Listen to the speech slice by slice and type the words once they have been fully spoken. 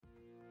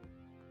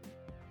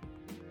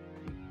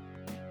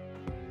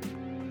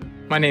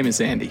My name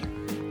is Andy.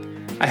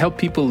 I help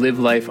people live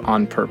life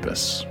on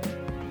purpose.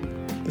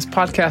 This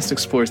podcast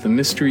explores the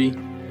mystery,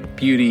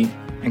 beauty,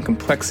 and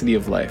complexity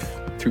of life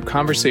through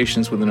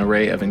conversations with an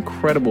array of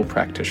incredible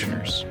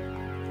practitioners,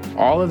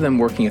 all of them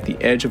working at the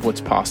edge of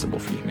what's possible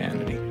for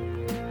humanity.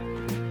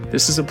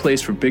 This is a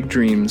place for big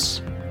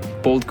dreams,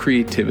 bold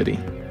creativity,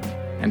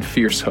 and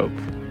fierce hope.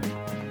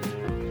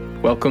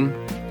 Welcome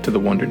to the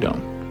Wonder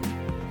Dome.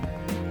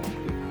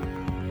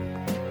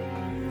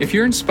 If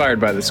you're inspired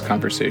by this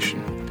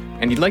conversation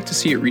and you'd like to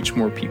see it reach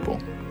more people,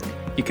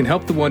 you can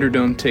help the Wonder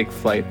Dome take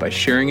flight by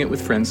sharing it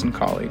with friends and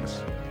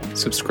colleagues,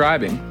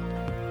 subscribing,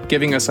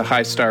 giving us a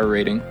 5-star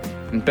rating,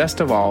 and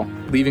best of all,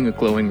 leaving a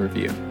glowing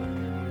review.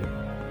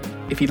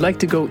 If you'd like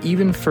to go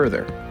even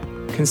further,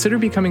 consider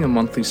becoming a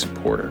monthly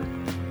supporter.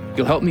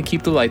 You'll help me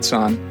keep the lights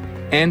on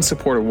and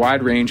support a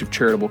wide range of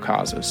charitable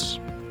causes.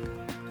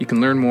 You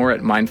can learn more at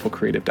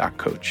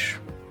mindfulcreative.coach.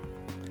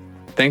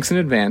 Thanks in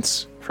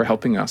advance for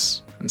helping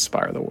us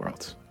inspire the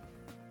world.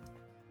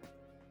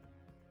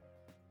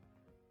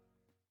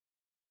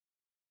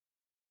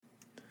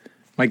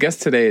 My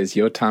guest today is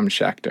Yotam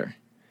Schachter.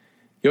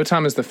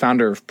 Yotam is the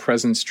founder of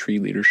Presence Tree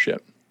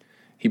Leadership.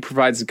 He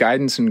provides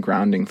guidance and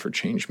grounding for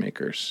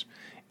changemakers,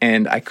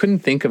 and I couldn't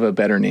think of a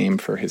better name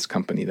for his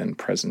company than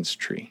Presence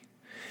Tree.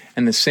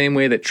 And the same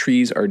way that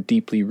trees are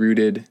deeply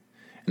rooted,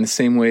 and the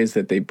same ways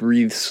that they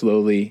breathe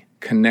slowly,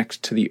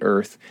 connect to the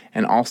earth,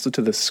 and also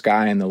to the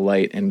sky and the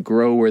light, and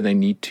grow where they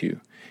need to,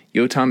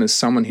 Yotam is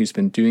someone who's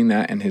been doing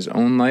that in his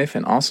own life,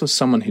 and also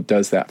someone who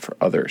does that for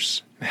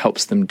others, and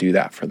helps them do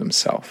that for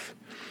themselves.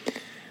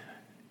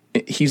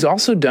 He's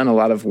also done a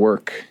lot of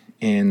work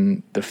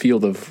in the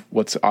field of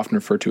what's often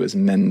referred to as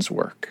men's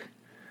work.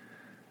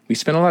 We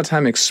spent a lot of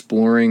time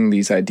exploring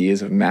these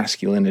ideas of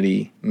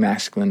masculinity,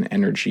 masculine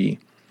energy,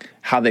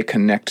 how they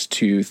connect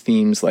to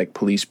themes like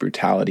police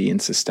brutality and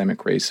systemic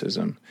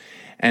racism,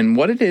 and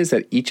what it is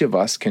that each of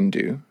us can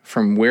do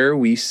from where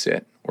we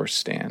sit or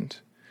stand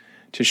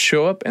to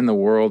show up in the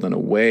world in a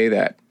way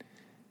that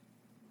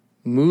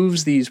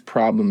moves these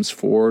problems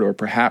forward, or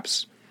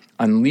perhaps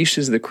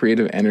unleashes the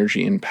creative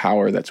energy and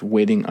power that's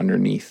waiting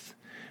underneath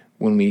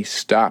when we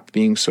stop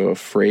being so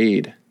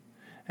afraid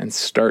and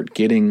start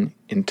getting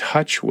in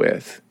touch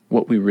with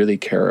what we really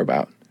care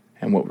about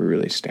and what we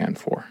really stand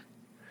for.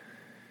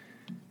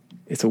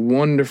 It's a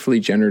wonderfully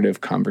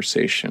generative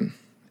conversation,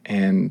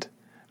 and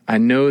I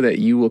know that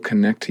you will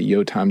connect to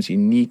Yotam's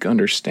unique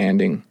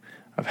understanding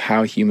of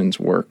how humans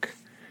work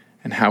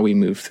and how we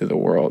move through the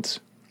world.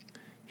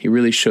 He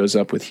really shows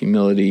up with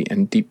humility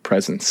and deep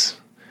presence,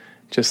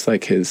 just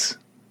like his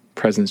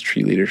Presence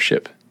Tree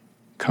Leadership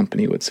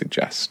company would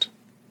suggest.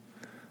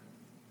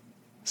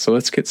 So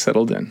let's get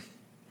settled in.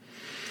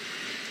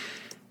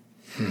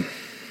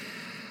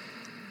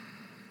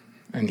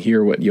 And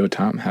hear what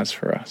Yotam has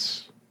for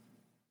us.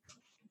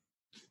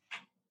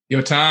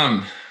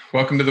 Yotam,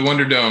 welcome to the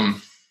Wonder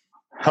Dome.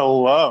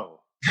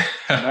 Hello.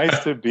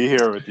 Nice to be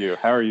here with you.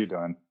 How are you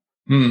doing?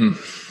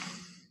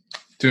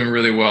 Doing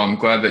really well. I'm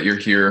glad that you're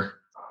here.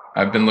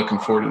 I've been looking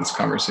forward to this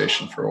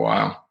conversation for a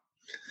while.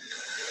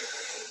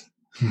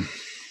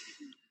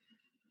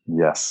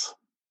 Yes,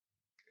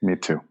 me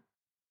too.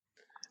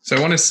 So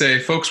I want to say,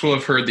 folks will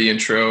have heard the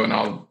intro and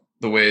all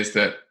the ways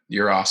that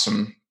you're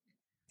awesome.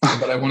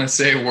 But I want to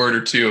say a word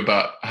or two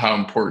about how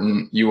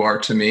important you are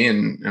to me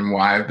and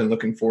why I've been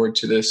looking forward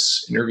to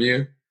this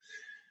interview.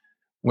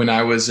 When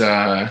I was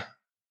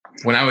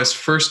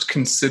first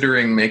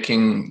considering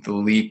making the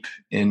leap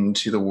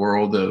into the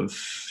world of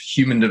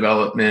human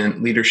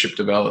development, leadership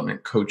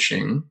development,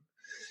 coaching,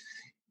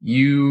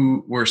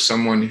 you were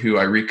someone who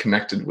I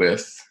reconnected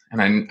with,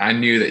 and I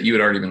knew that you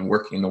had already been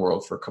working in the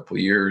world for a couple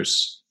of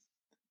years.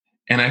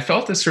 And I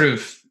felt this sort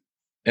of,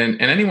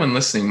 and anyone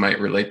listening might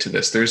relate to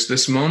this, there's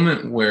this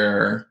moment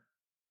where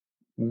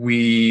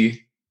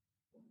we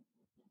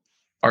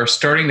are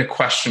starting to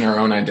question our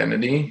own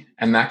identity,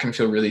 and that can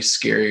feel really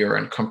scary or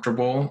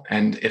uncomfortable.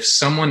 And if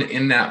someone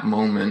in that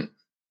moment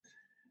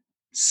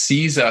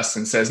sees us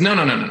and says, no,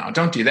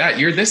 don't do that.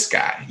 You're this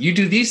guy. You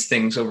do these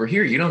things over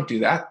here. You don't do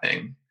that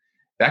thing.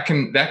 That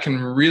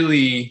can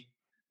really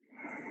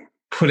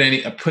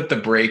put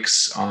the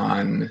brakes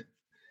on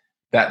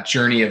that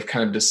journey of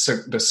kind of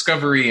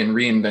discovery and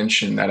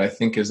reinvention that I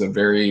think is a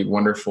very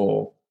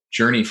wonderful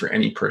journey for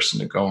any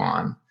person to go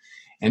on.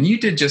 And you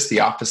did just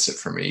the opposite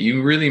for me.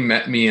 You really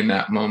met me in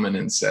that moment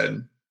and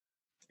said,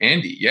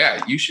 Andy,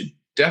 yeah, you should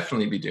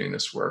definitely be doing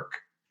this work.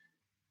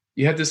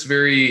 You had this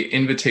very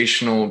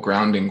invitational,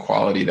 grounding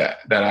quality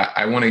that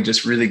I want to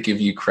just really give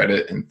you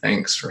credit and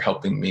thanks for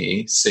helping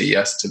me say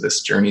yes to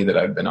this journey that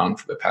I've been on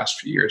for the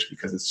past few years,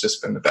 because it's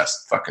just been the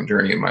best fucking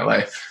journey of my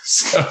life.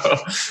 So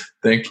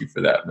thank you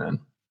for that, man.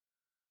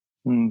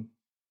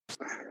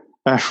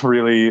 That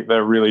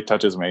really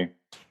touches me.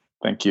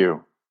 Thank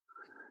you.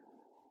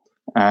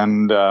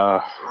 And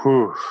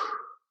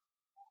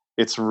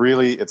it's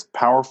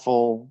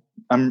powerful.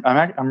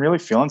 I'm really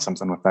feeling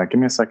something with that. Give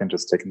me a second,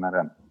 just taking that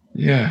in.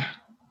 Yeah,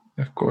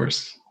 of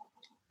course.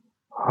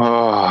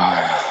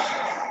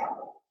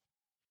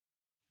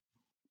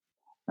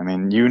 I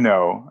mean,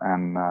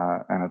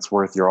 and it's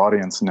worth your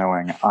audience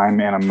knowing, I'm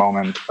in a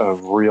moment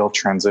of real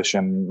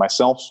transition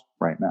myself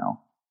right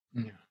now,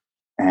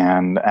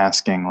 and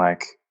asking,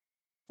 like,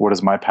 what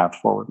does my path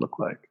forward look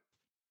like?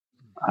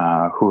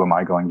 Who am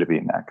I going to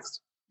be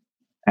next?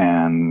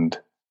 And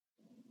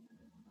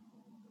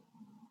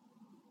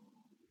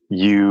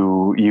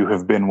you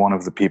have been one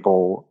of the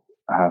people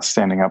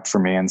standing up for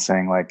me and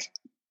saying, like,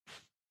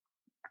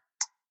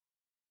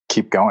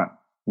 keep going.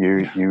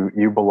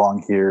 You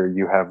belong here.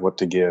 You have what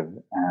to give,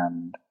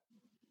 and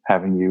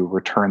having you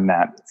return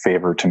that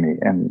favor to me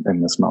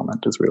in this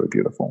moment is really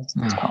beautiful.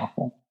 It's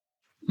powerful.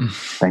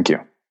 Thank you.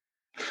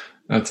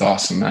 That's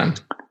awesome, man.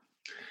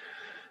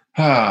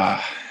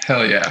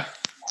 Hell yeah.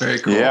 Very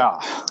cool. Yeah.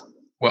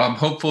 Well, I'm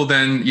hopeful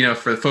then,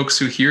 for the folks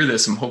who hear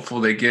this, I'm hopeful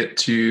they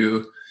get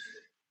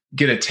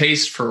a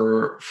taste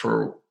for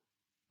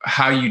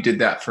how you did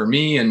that for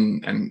me.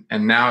 And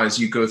now as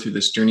you go through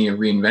this journey of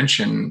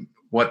reinvention,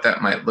 what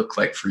that might look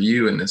like for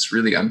you in this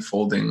really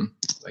unfolding,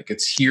 like,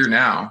 it's here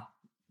now.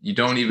 You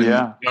don't even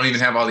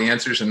have all the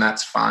answers, and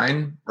that's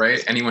fine.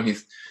 Right. Anyone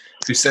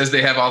who says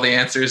they have all the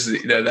answers,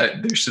 that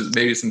there's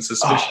maybe some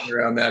suspicion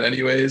around that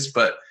anyways,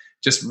 but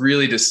just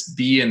really just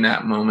be in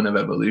that moment of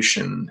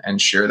evolution and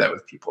share that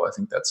with people. I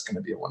think that's going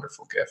to be a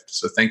wonderful gift.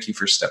 So thank you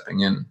for stepping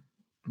in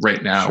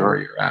right now where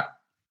you're at.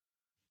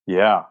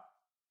 Yeah.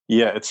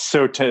 Yeah. It's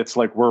it's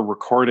like we're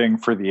recording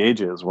for the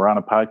ages. We're on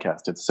a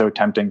podcast. It's so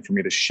tempting for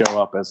me to show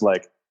up as,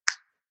 like,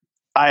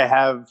 I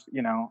have,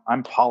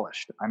 I'm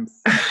polished. I'm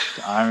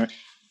finished.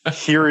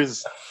 Here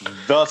is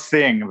the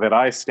thing that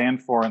I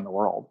stand for in the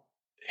world.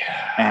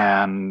 Yeah.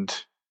 And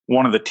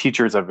one of the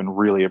teachers I've been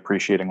really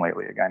appreciating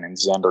lately, a guy named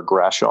Xander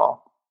Grashaw,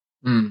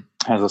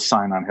 has a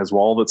sign on his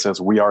wall that says,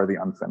 "We are the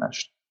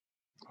unfinished."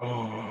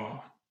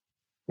 Oh,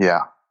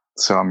 yeah.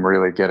 So I'm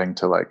really getting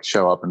to, like,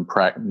 show up and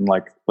practice.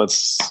 Like,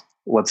 let's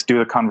do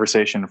the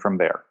conversation from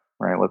there,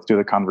 right? Let's do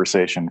the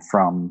conversation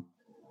from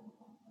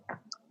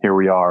here.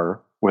 We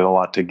are with a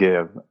lot to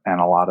give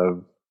and a lot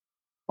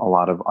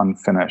of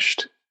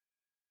unfinished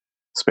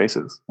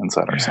spaces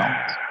inside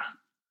ourselves.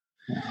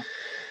 Yeah.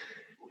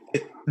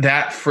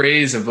 That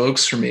phrase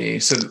evokes for me.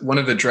 So one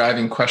of the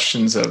driving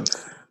questions of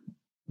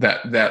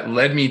that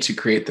led me to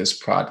create this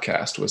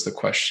podcast was the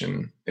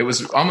question. It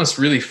was almost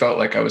really felt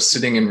like I was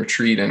sitting in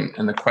retreat,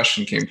 and the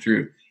question came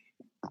through.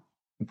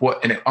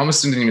 And it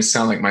almost didn't even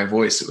sound like my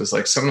voice. It was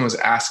like someone was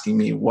asking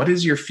me, what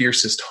is your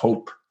fiercest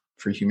hope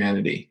for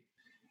humanity?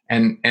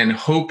 And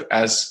hope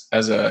as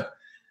a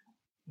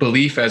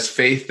belief, as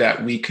faith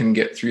that we can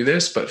get through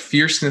this, but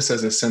fierceness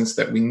as a sense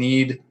that we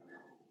need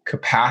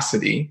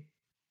capacity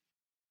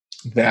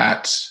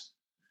that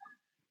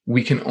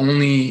we can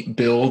only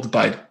build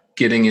by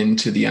getting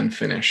into the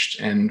unfinished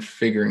and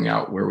figuring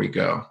out where we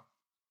go.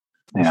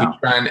 Yeah. If we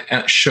try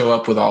and show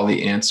up with all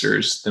the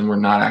answers, then we're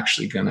not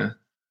actually going to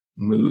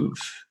move.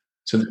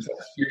 So there's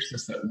that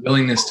fierceness, that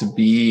willingness to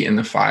be in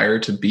the fire,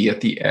 to be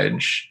at the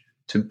edge,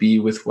 to be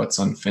with what's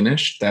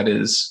unfinished, that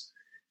is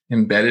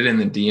embedded in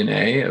the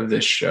DNA of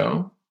this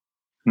show.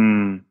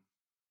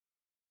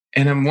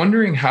 And I'm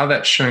wondering how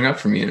that's showing up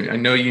for me. I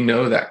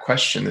know that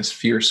question, this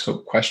fierce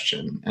hope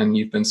question, and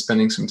you've been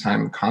spending some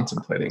time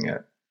contemplating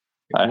it.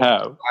 I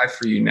have.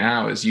 For you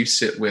now, as you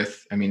sit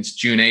with, it's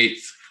June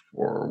 8th,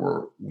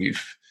 or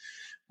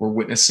we're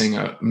witnessing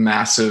a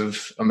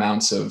massive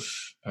amounts of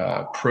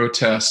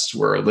protests.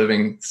 We're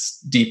living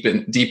deep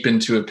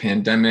into a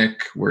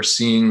pandemic. We're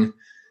seeing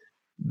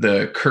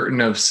the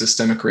curtain of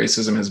systemic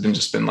racism has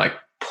been like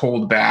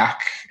pulled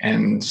back,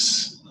 and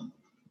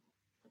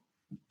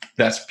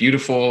that's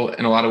beautiful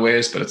in a lot of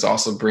ways, but it's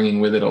also bringing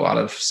with it a lot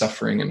of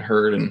suffering and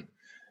hurt. And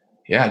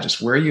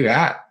just where are you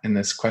at in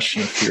this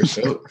question of fierce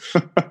hope?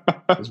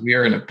 Because we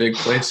are in a big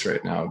place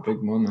right now, a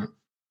big moment.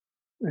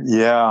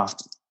 Yeah.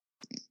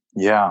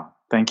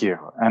 Thank you.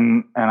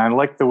 And I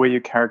like the way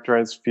you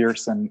characterize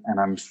fierce, and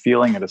I'm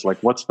feeling it as, like,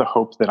 what's the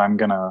hope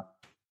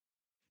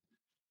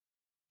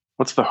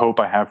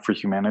I have for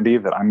humanity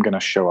that I'm going to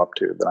show up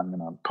to, that I'm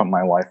going to put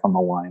my life on the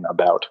line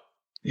about.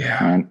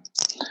 Yeah. Right?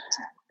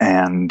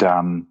 And,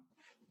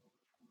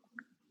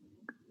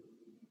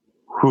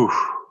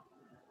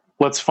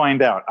 let's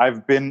find out. I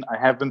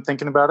have been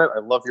thinking about it. I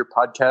love your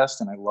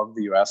podcast, and I love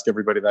that you ask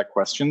everybody that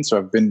question. So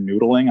I've been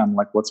noodling on,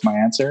 like, what's my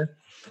answer?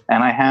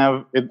 And I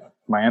have it.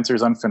 My answer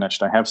is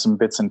unfinished. I have some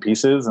bits and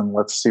pieces, and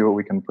let's see what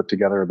we can put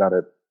together about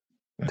it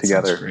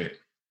together. Sounds great.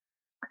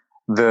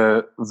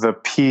 The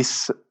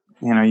piece,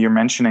 you're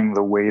mentioning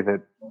the way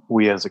that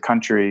we as a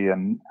country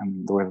and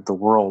the way that the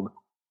world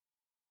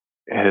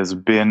has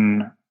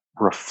been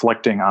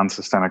reflecting on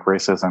systemic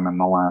racism in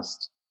the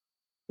last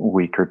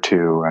week or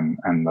two,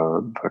 and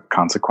the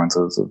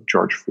consequences of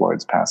George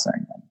Floyd's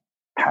passing.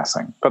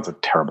 That's a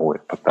terrible way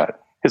to put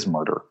that. His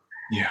murder.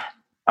 Yeah.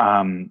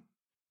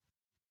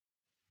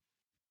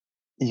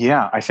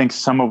 I think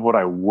some of what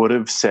I would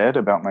have said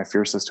about my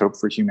fiercest hope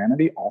for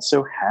humanity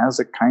also has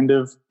a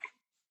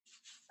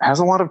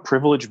lot of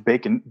privilege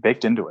baked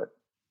into it.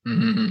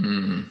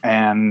 Mm-hmm.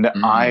 And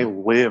I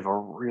live a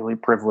really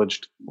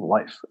privileged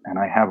life, and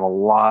I have a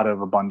lot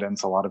of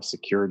abundance, a lot of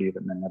security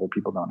that many other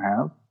people don't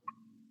have.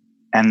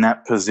 And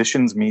that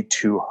positions me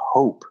to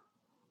hope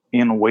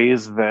in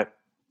ways that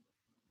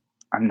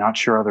I'm not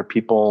sure other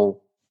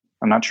people,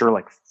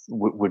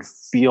 would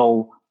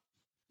feel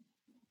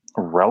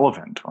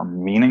relevant or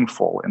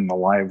meaningful in the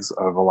lives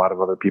of a lot of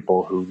other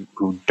people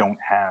who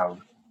don't have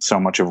so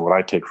much of what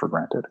I take for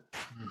granted.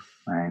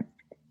 Right.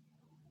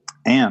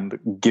 And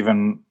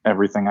given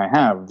everything I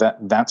have,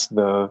 that's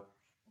the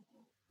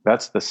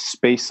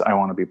space I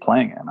want to be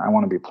playing in. I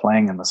want to be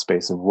playing in the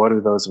space of what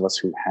are those of us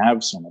who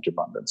have so much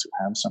abundance, who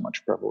have so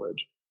much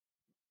privilege?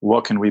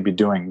 What can we be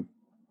doing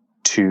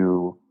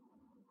to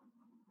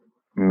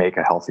make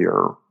a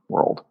healthier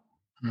world?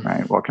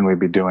 Right? What can we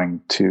be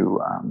doing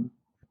to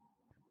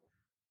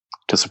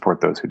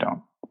support those who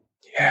don't?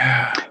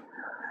 Yeah.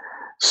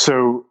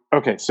 So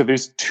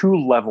there's two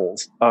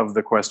levels of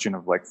the question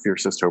of like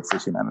fiercest hope for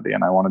humanity,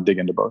 and I want to dig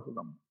into both of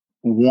them.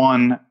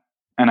 One,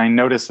 and I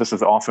notice this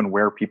is often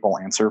where people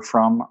answer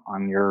from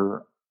on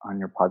your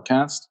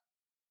podcast,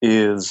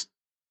 is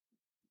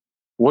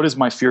what is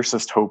my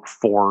fiercest hope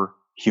for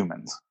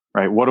humans?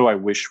 Right? What do I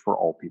wish for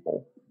all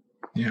people?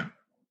 Yeah.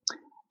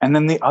 And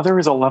then the other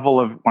is a level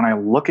of when I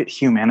look at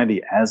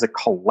humanity as a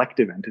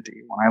collective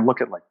entity, when I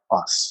look at like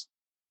us,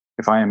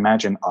 if I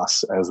imagine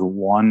us as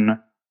one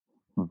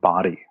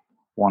body,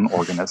 one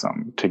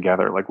organism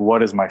together, like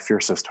what is my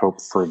fiercest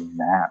hope for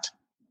that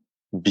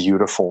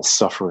beautiful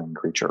suffering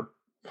creature?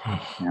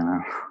 You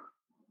know?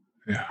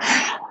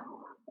 Yeah.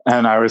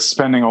 And I was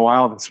spending a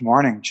while this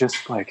morning just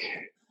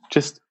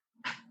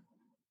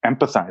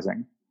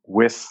empathizing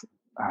with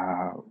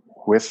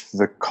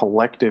the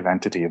collective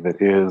entity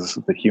that is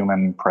the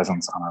human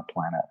presence on our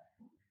planet.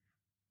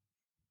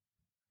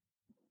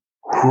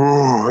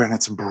 Whew, and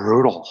it's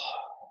brutal.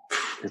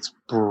 It's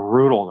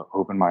brutal to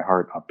open my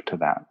heart up to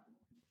that.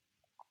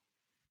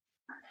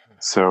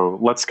 So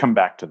let's come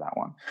back to that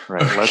one,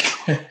 right?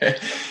 Okay.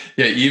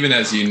 Yeah, even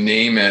as you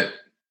name it,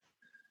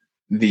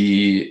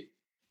 I'm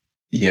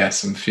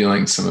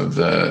feeling some of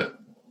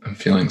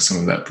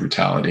that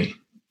brutality.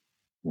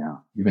 Yeah.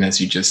 Even as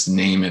you just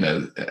name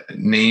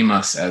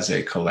us as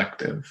a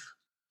collective.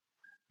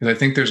 Because I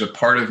think there's a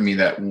part of me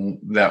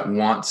that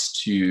wants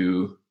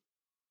to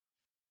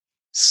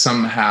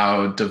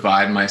somehow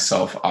divide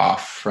myself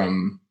off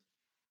from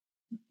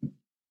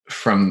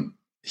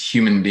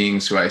human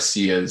beings who I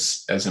see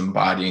as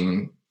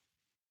embodying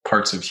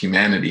parts of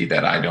humanity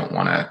that I don't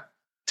want to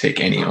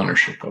take any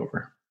ownership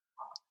over.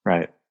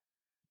 Right.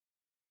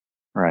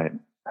 Right.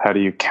 How do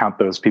you count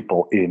those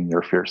people in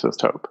your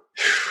fiercest hope?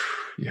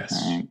 Yes.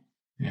 Right.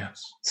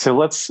 Yes. So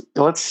let's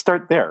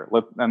start there.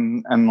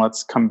 And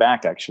let's come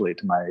back actually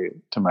to my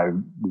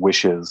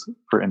wishes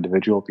for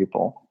individual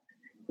people.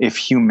 If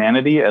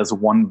humanity as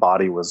one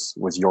body was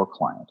your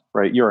client,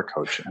 right? You're a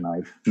coach, and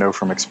I know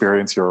from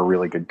experience you're a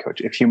really good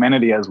coach. If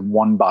humanity as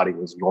one body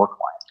was your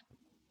client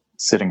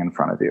sitting in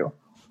front of you,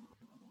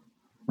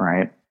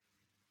 right?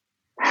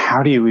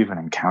 How do you even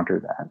encounter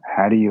that?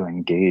 How do you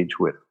engage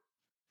with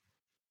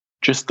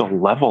just the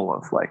level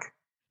of like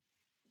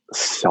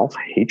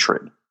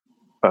self-hatred,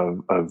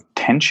 of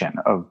tension,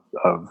 of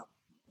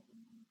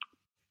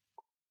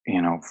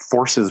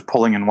forces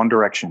pulling in one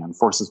direction and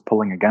forces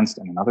pulling against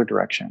in another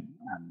direction,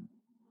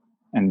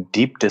 and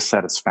deep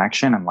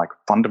dissatisfaction and like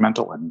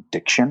fundamental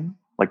addiction,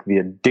 like the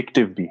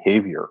addictive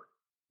behavior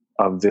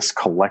of this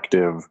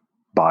collective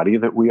body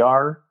that we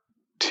are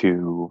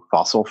to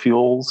fossil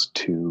fuels,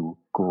 to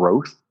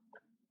growth,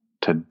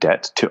 to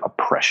debt, to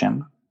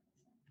oppression.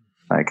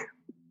 Like,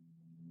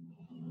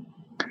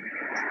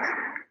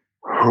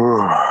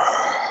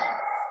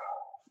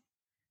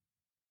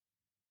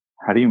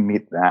 how do you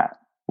meet that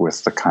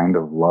with the kind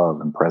of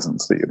love and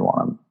presence that you'd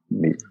want to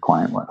meet your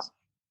client with?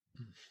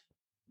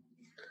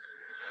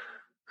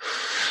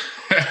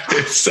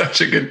 It's such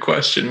a good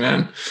question,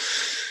 man.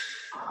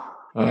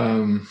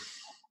 I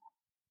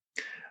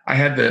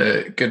had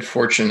the good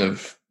fortune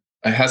of,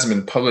 it hasn't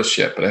been published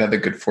yet, but I had the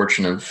good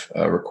fortune of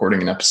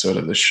recording an episode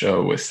of the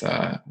show with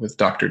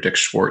Dr. Dick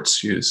Schwartz,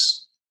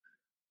 who's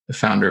the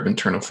founder of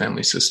Internal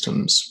Family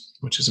Systems,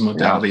 which is a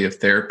modality of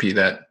therapy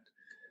that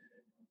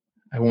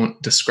I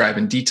won't describe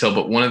in detail,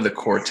 but one of the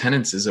core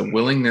tenets is a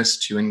willingness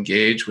to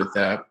engage with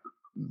the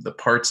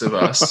parts of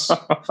us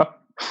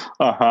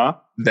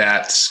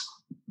that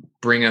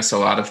bring us a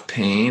lot of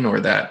pain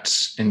or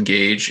that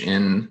engage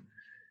in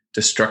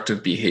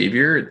destructive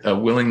behavior, a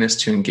willingness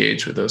to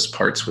engage with those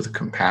parts with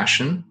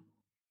compassion.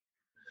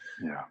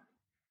 Yeah.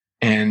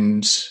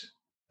 And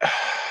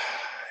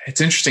it's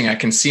interesting. I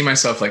can see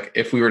myself, like,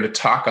 if we were to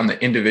talk on the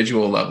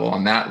individual level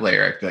on that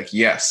layer, I'd be like,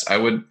 yes, I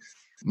would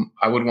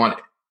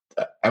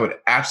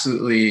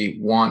absolutely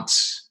want,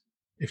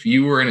 if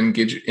you were an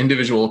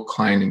individual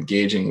client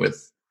engaging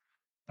with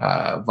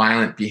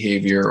violent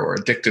behavior or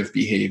addictive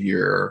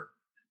behavior,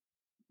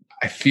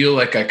 I feel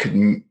like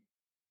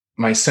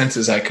my sense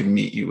is I could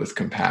meet you with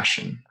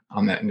compassion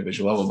on that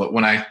individual level. But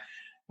when I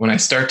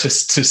start to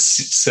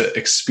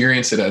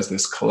experience it as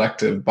this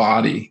collective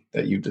body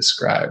that you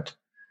described,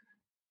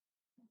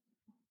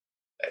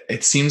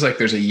 it seems like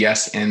there's a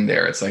yes in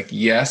there. It's like,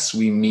 yes,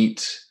 we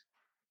meet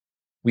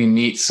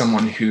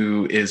someone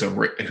who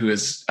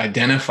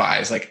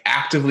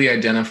actively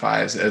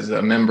identifies as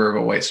a member of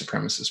a white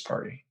supremacist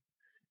party.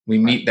 We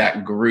meet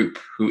that group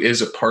who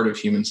is a part of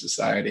human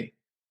society.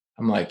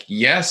 I'm like,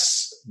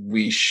 yes,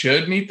 we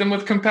should meet them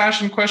with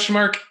compassion, ?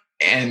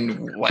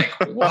 And like,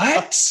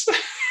 what?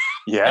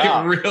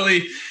 Yeah. It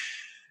really,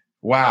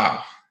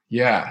 wow.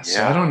 Yeah.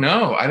 So I don't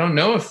know. I don't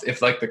know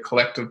if like the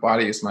collective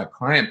body is my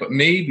client, but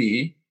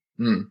maybe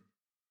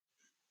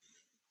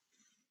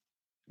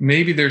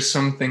there's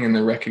something in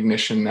the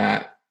recognition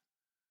that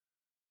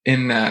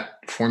in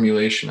that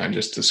formulation I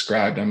just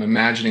described, I'm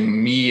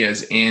imagining me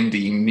as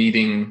Andy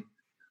meeting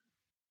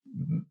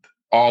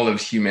all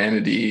of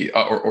humanity,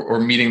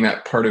 or meeting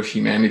that part of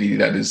humanity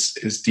that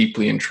is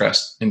deeply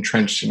entrenched in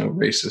a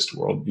racist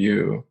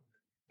worldview,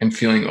 and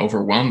feeling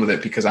overwhelmed with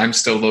it because I'm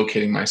still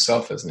locating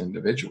myself as an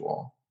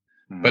individual.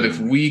 But if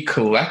we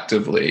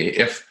collectively,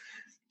 if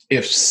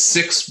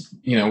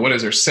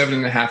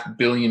 7.5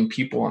 billion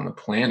people on the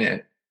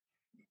planet,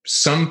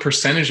 some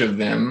percentage of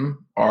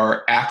them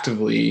are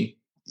actively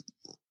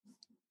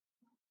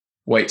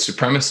white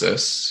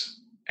supremacists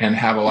and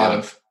have a lot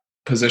of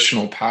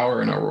positional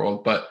power in our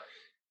world. But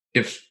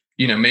if,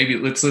 maybe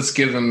let's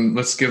give them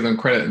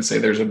credit and say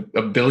there's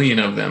a billion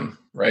of them,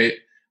 right?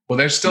 Well,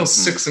 there's still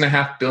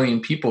 6.5 billion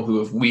people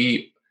who, if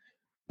we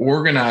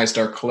organized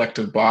our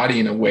collective body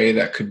in a way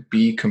that could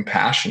be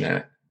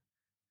compassionate,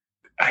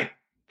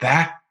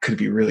 that could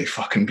be really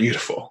fucking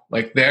beautiful.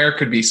 Like, there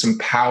could be some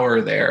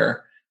power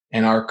there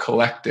in our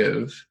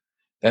collective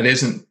that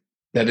isn't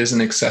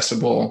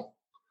accessible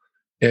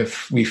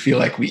if we feel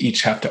like we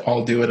each have to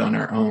all do it on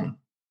our own.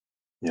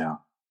 Yeah.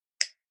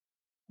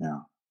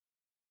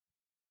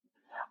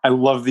 I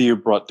love that you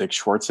brought Dick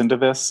Schwartz into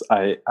this.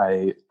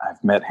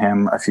 I've met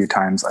him a few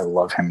times. I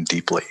love him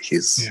deeply.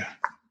 He's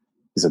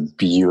a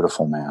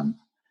beautiful man.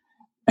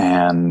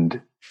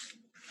 And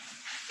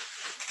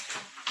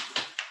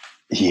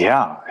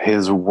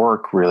his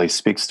work really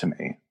speaks to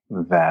me,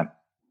 that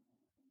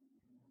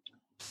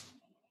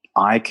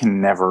I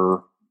can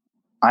never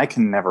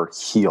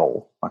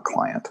heal a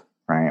client,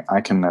 right?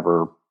 I can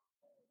never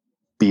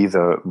be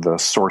the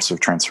source of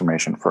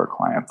transformation for a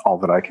client. All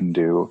that I can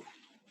do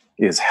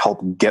is help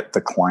get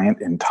the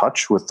client in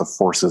touch with the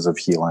forces of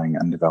healing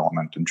and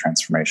development and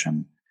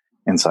transformation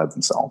inside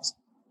themselves.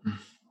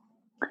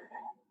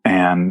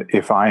 And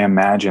if I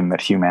imagine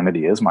that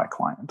humanity is my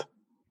client,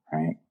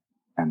 right?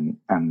 And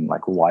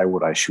like, why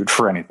would I shoot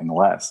for anything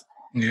less?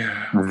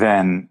 Yeah.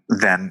 Then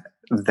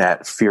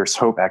that fierce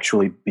hope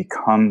actually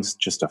becomes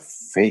just a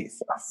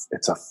faith.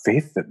 It's a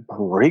faith that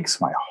breaks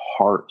my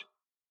heart.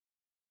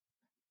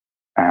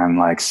 And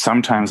like,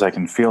 sometimes I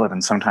can feel it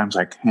and sometimes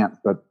I can't,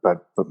 but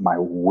my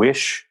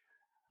wish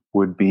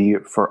would be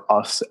for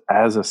us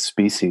as a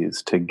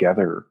species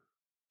together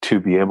to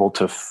be able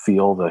to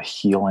feel the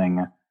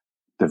healing,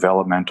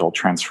 developmental,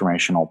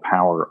 transformational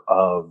power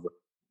of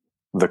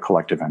the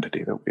collective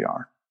entity that we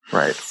are,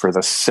 right? For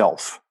the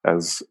self,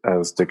 as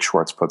Dick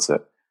Schwartz puts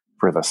it,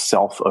 for the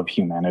self of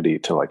humanity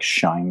to like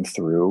shine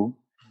through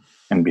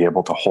and be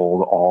able to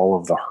hold all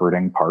of the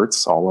hurting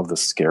parts, all of the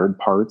scared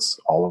parts,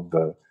 all of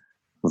the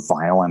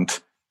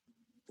violent,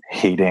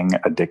 hating,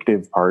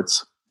 addictive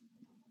parts,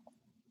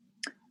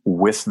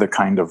 with the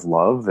kind of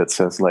love that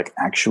says, like,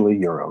 actually,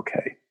 you're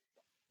okay.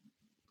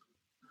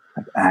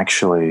 Like,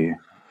 actually,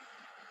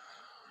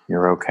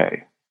 you're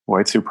okay.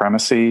 White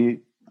supremacy,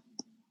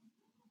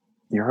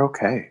 you're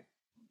okay.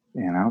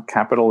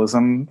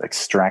 Capitalism,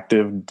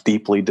 extractive,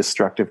 deeply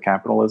destructive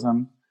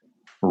capitalism,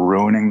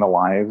 ruining the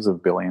lives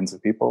of billions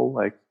of people.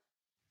 Like,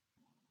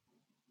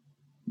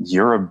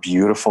 you're a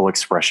beautiful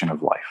expression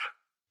of life.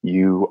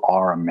 You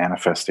are a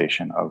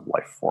manifestation of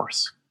life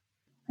force,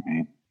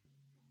 right?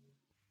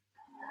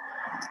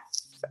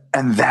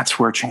 And that's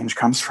where change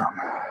comes from.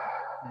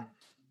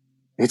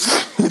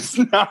 It's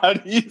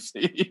not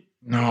easy.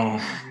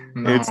 No.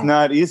 It's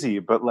not easy,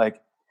 but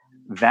like,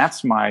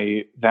 that's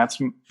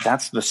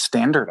the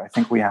standard I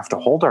think we have to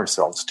hold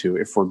ourselves to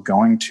if we're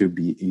going to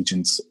be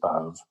agents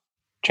of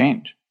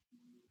change.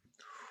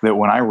 That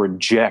when I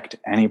reject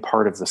any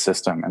part of the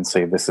system and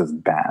say this is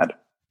bad,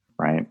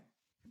 right?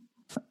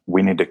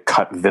 We need to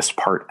cut this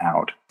part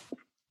out.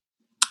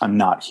 I'm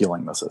not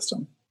healing the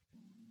system.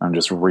 I'm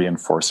just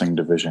reinforcing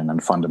division,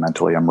 and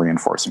fundamentally I'm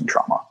reinforcing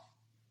trauma.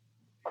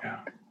 Yeah.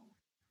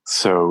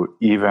 So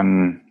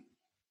even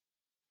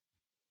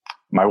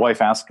my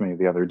wife asked me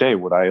the other day,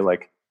 would I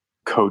like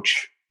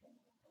coach,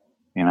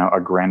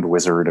 a grand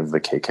wizard of the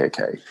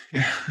KKK?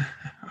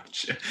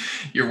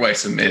 Your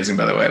wife's amazing,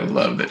 by the way. I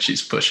love that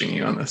she's pushing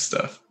you on this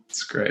stuff.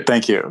 It's great.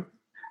 Thank you.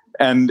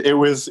 And it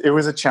was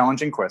a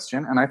challenging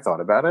question, and I thought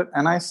about it,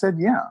 and I said,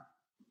 yeah.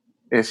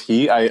 If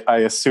I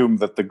assume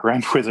that the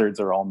grand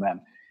wizards are all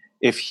men.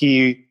 If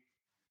he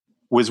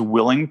was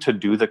willing to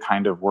do the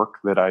kind of work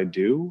that I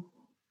do,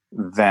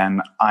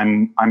 then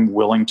I'm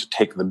willing to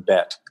take the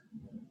bet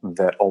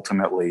that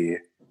ultimately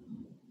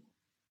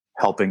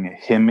helping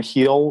him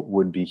heal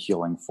would be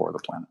healing for the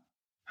planet.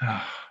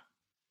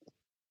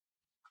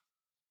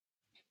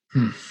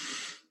 Hmm.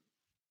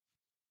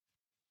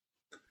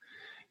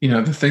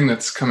 The thing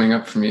that's coming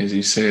up for me as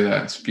you say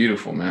that, it's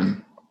beautiful,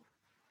 man.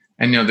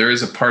 And, there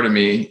is a part of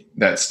me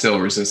that still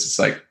resists.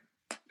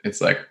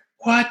 It's like,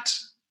 what?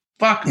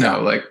 Fuck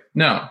no. Like,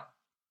 no,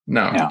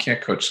 you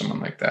can't coach someone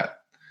like that.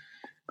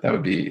 That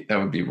would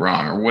be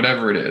wrong or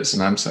whatever it is.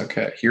 And I'm just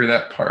okay, I hear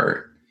that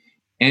part.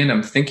 And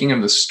I'm thinking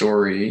of the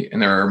story,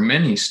 and there are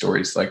many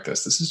stories like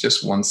this. This is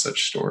just one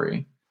such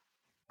story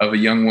of a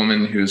young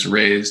woman who's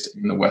raised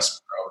in the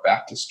Westboro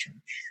Baptist Church.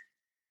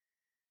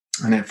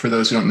 And for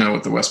those who don't know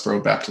what the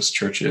Westboro Baptist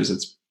Church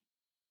is,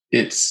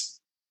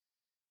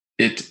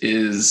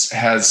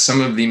 has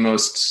some of the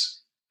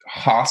most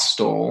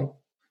hostile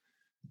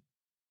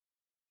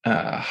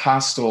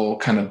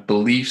kind of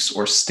beliefs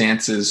or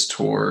stances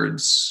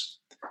towards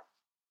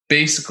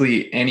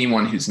basically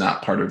anyone who's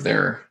not part of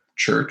their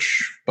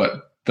church,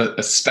 but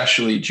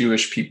especially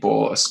Jewish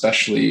people,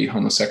 especially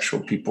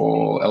homosexual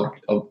people,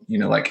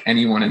 like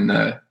anyone in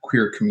the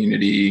queer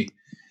community.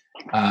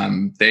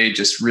 They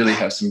just really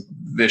have some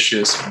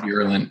vicious,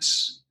 virulent,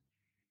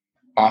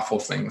 awful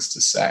things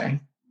to say.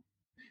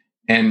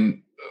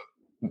 And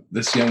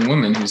this young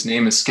woman, whose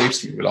name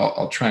escapes me, but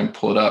I'll try and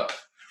pull it up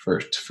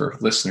for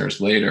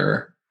listeners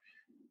later,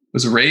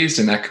 was raised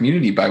in that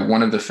community by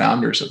one of the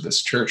founders of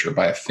this church, or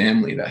by a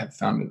family that had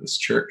founded this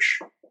church.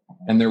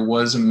 And there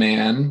was a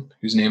man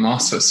whose name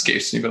also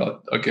escapes me,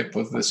 but I'll get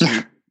both of this,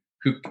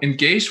 who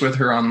engaged with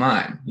her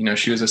online.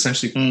 She was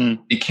essentially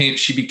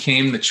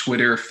became the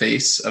Twitter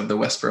face of the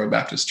Westboro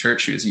Baptist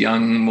Church. She was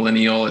young,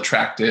 millennial,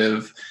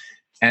 attractive,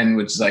 and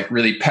was like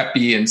really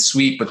peppy and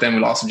sweet, but then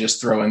would also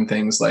just throw in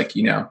things like,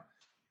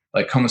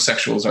 like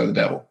homosexuals are the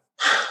devil,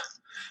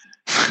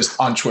 just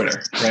on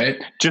Twitter,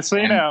 right? Just so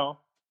you know.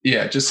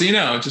 Yeah, just so you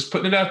know, just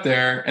putting it out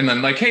there. And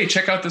then like, hey,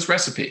 check out this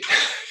recipe.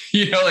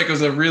 Like it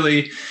was a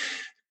really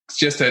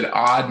just an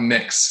odd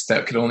mix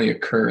that could only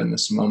occur in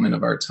this moment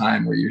of our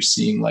time, where you're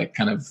seeing like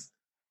kind of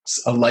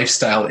a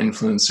lifestyle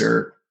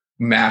influencer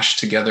mashed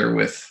together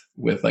with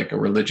like a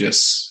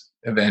religious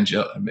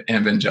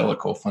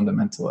evangelical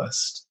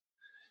fundamentalist.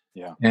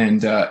 Yeah.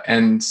 And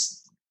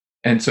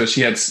so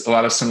she had a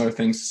lot of similar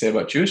things to say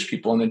about Jewish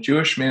people. And a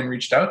Jewish man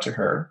reached out to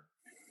her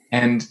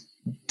and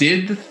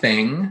did the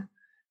thing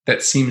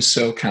that seems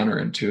so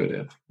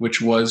counterintuitive,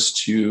 which was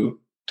to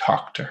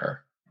talk to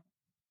her.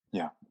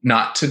 Yeah.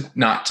 Not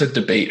to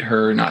debate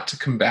her, not to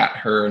combat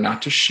her,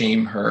 not to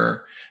shame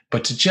her,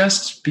 but to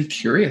just be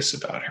curious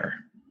about her.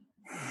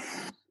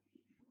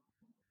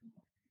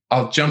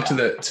 I'll jump to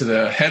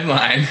the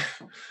headline.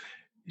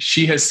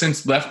 She has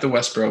since left the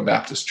Westboro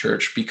Baptist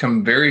Church,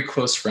 become very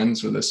close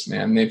friends with this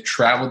man. They've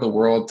traveled the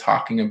world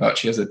talking about,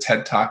 she has a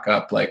TED Talk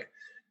up, like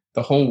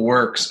the whole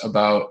works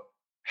about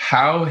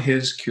how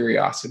his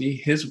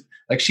curiosity,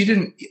 she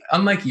didn't,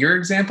 unlike your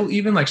example,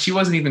 even like she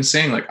wasn't even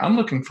saying like, I'm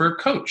looking for a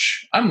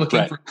coach.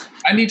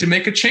 I need to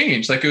make a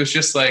change. Like, it was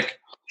just like,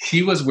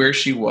 she was where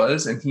she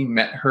was and he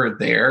met her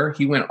there.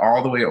 He went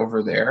all the way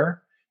over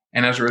there.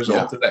 And as a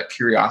result of that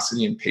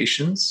curiosity and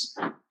patience,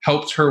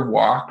 helped her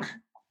walk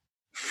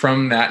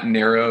from that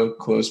narrow,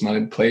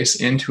 closed-minded place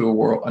into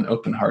an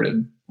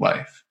open-hearted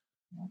life.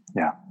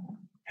 Yeah.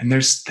 And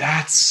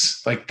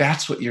that's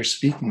what you're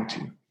speaking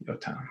to,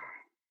 Yotam.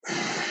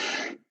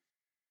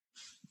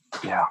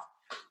 Yeah.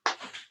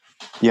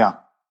 Yeah.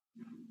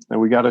 And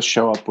we got to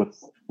show up with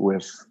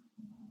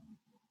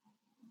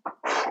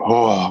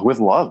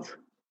love,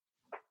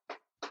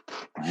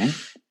 right?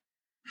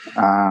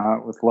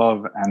 With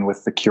love and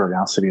with the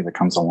curiosity that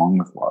comes along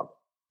with love.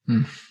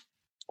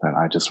 That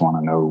I just want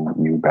to know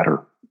you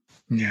better.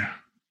 Yeah.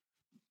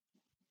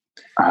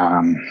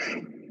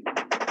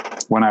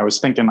 When I was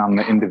thinking on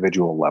the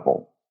individual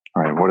level,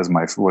 all right, what is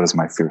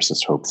my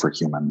fiercest hope for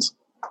humans?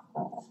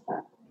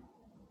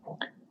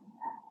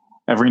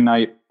 Every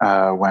night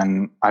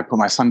when I put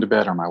my son to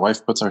bed, or my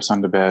wife puts our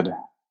son to bed,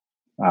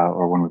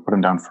 or when we put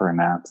him down for a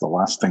nap, the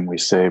last thing we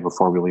say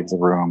before we leave the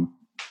room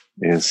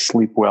is,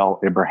 "Sleep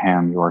well,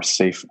 Abraham, you are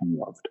safe and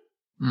loved."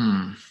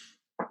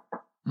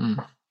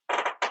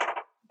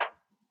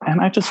 And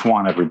I just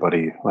want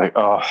everybody like,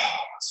 I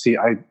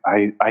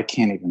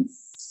can't even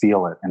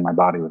feel it in my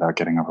body without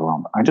getting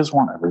overwhelmed. I just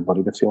want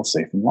everybody to feel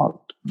safe and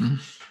loved.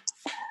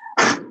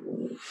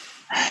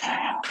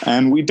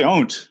 And we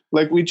don't.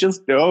 Like, we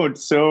just don't.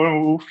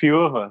 So few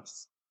of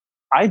us.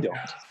 I don't.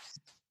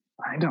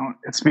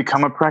 It's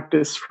become a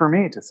practice for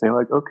me to say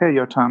like, okay,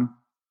 Yotam,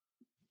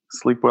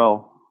 sleep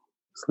well.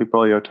 Sleep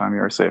well, Yotam,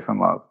 you are safe and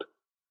loved.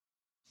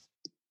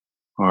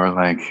 Or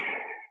like,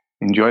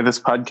 enjoy this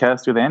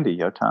podcast with Andy,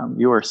 Yotam,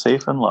 you are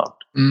safe and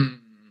loved.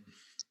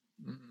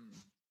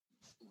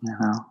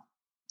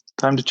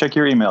 Time to check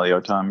your email,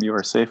 Yotam, you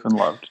are safe and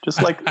loved.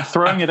 Just like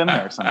throwing it in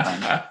there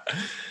sometimes.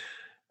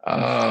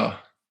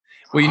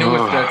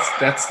 Well,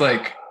 that's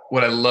like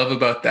what I love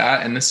about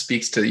that. And this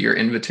speaks to your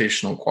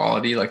invitational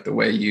quality, like the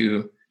way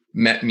you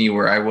met me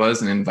where I was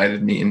and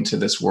invited me into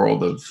this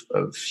world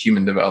of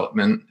human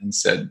development and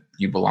said,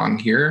 you belong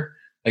here.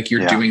 Like,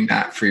 you're doing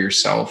that for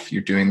yourself.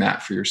 You're doing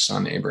that for your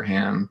son,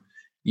 Abraham.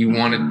 You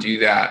want to do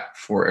that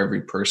for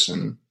every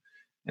person.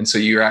 And so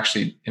you're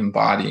actually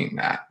embodying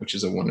that, which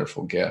is a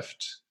wonderful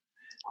gift.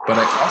 But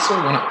I also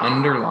want to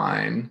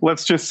underline.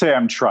 Let's just say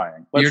I'm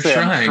trying. I'm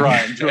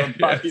trying to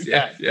embody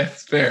that.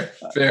 Yes, fair.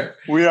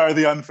 We are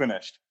the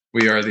unfinished.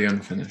 We are the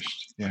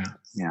unfinished. Yeah.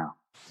 Yeah.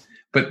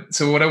 But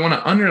so what I want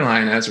to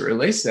underline as it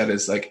relates to that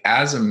is like,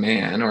 as a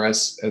man, or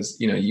as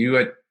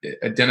you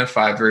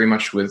identify very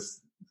much with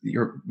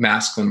your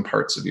masculine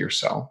parts of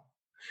yourself.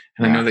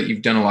 And I know that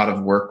you've done a lot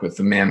of work with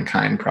the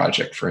Mankind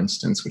Project, for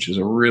instance, which is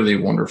a really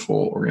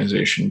wonderful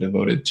organization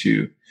devoted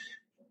to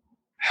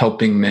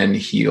helping men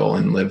heal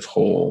and live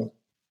whole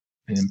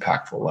and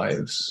impactful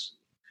lives.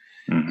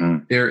 Mm-hmm.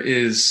 There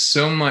is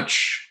so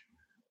much.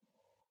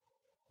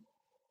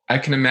 I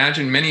can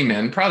imagine many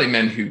men, probably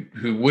men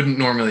who wouldn't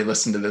normally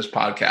listen to this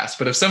podcast,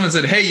 but if someone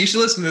said, hey, you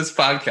should listen to this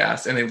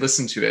podcast, and they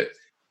listen to it,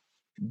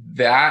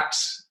 that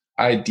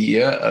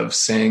idea of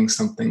saying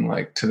something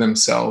like to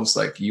themselves,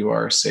 like, you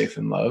are safe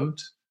and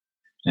loved,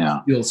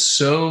 feels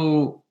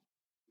so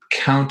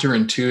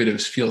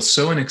counterintuitive, feels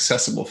so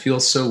inaccessible,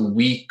 feels so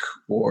weak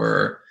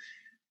or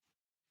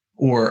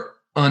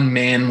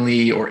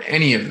unmanly or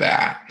any of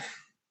that.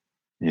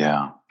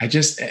 Yeah.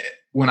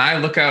 When I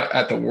look out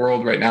at the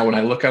world right now, when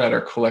I look out at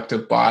our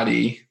collective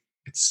body,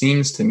 it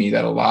seems to me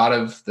that a lot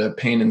of the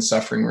pain and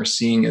suffering we're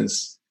seeing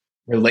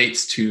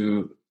relates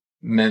to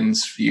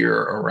men's fear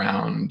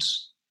around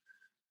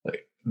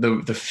like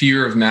the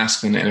fear of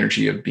masculine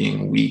energy, of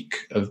being weak,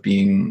 of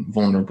being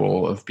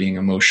vulnerable, of being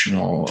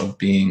emotional, of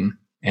being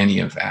any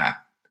of that.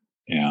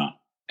 Yeah.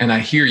 And I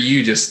hear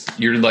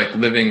you're like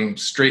living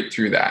straight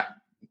through that.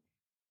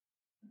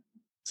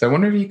 So I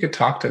wonder if you could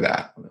talk to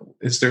that.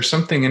 Is there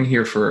something in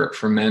here for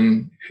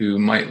men who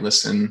might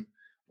listen,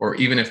 or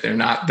even if they're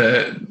not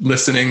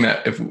listening,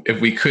 that if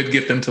we could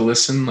get them to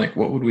listen, like,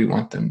 what would we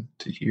want them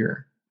to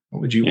hear?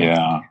 What would you want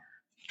them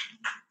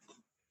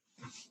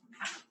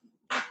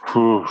to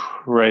hear?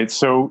 Right.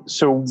 So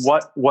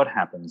what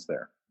happens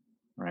there?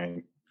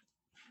 Right.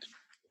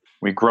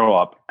 We grow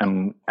up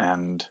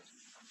and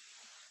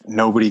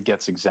nobody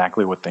gets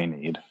exactly what they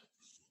need.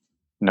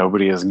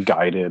 Nobody is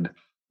guided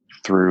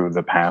through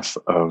the path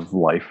of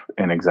life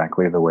in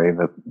exactly the way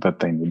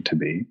that they need to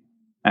be.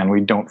 And we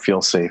don't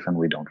feel safe and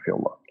we don't feel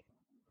loved.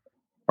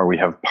 Or we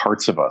have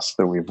parts of us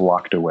that we've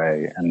locked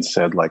away and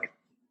said, like,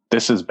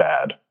 this is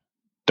bad.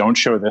 Don't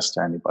show this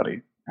to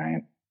anybody,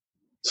 right?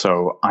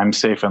 So I'm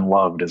safe and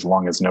loved as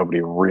long as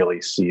nobody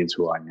really sees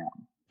who I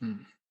am.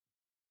 Mm.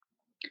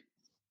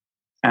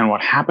 And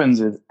what happens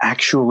is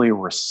actually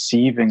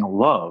receiving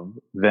love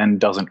then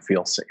doesn't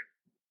feel safe.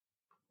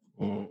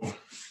 Oh.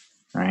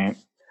 Right?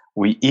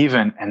 We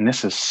even, and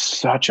this is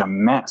such a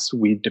mess,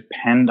 we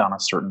depend on a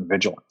certain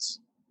vigilance,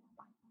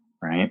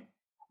 right?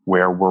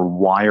 Where we're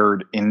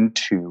wired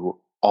into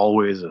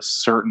always a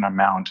certain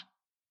amount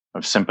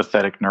of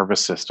sympathetic nervous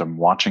system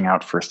watching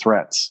out for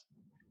threats,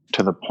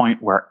 to the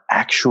point where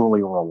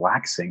actually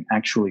relaxing,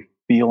 actually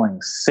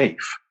feeling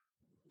safe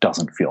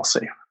doesn't feel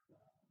safe,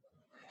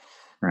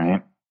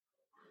 right?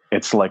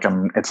 It's like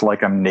I'm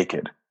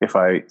naked. If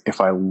I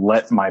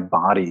let my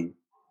body,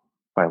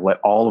 if I let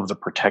all of the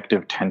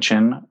protective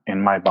tension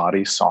in my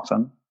body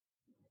soften,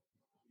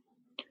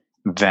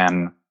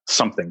 then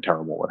something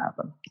terrible would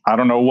happen. I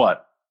don't know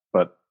what,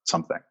 but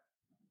something.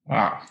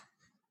 Wow.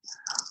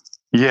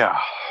 Yeah,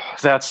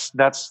 that's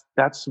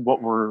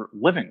what we're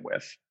living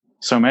with.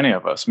 So many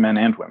of us, men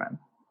and women,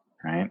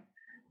 right?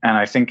 And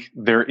I think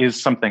there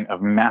is something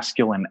of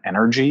masculine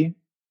energy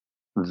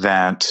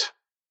that,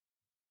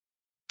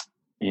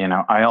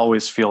 I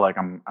always feel like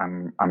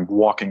I'm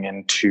walking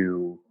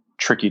into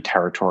tricky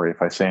territory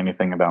if I say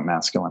anything about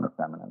masculine or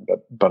feminine,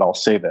 but I'll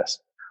say this.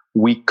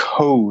 We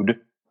code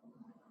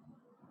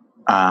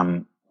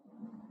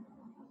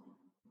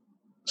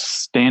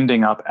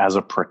standing up as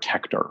a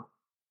protector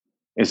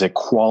is a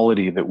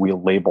quality that we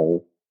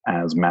label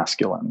as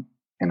masculine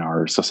in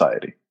our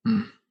society.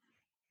 Mm.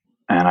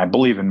 And I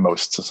believe in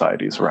most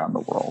societies around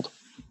the world.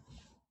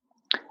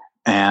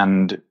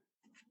 And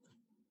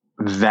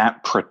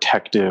that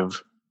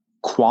protective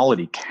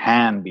quality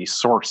can be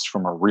sourced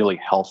from a really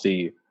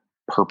healthy,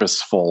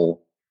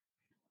 purposeful,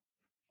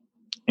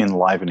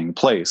 enlivening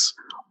place,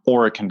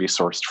 or it can be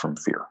sourced from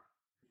fear,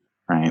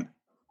 right?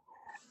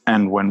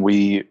 And when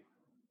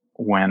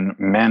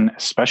men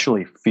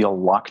especially feel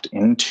locked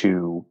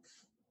into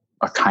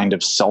a kind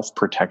of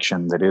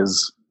self-protection that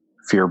is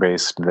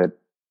fear-based,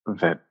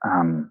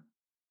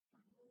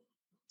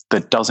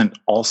 that doesn't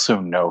also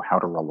know how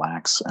to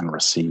relax and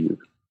receive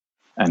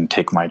and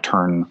take my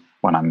turn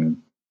when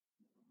I'm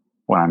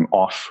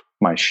off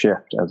my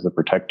shift as the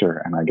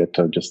protector, and I get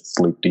to just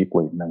sleep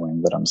deeply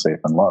knowing that I'm safe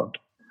and loved,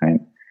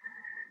 right?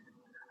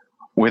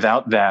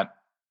 Without that,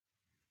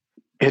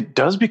 it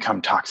does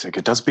become toxic.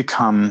 It does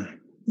become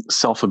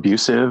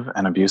self-abusive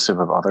and abusive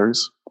of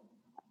others.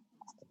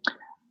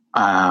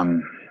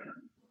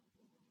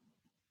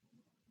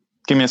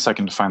 Give me a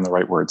second to find the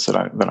right words that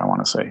I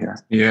want to say here.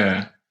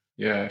 Yeah.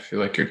 I feel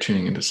like you're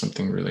tuning into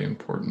something really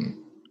important.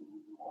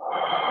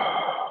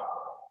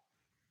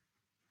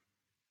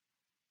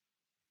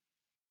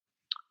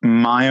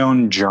 my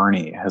own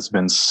journey has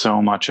been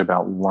so much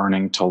about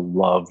learning to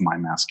love my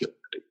masculinity.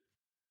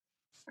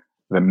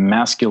 The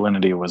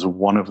masculinity was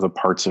one of the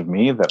parts of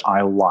me that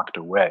I locked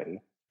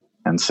away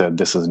and said,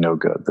 this is no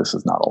good. This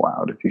is not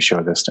allowed. If you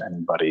show this to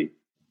anybody,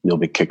 you'll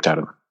be kicked out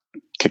of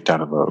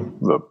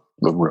the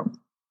room,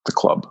 the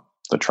club,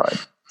 the tribe.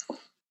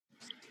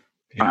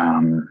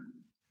 Yeah.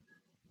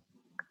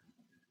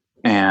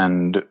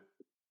 And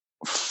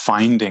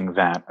finding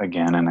that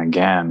again and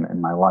again in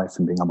my life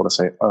and being able to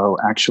say, oh,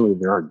 actually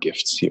there are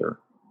gifts here,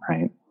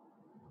 right?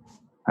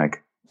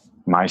 Like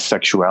my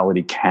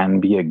sexuality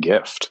can be a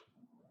gift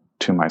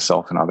to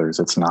myself and others.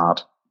 It's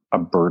not a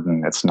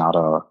burden. It's not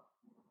a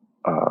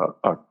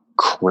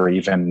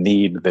craven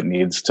need that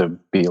needs to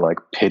be like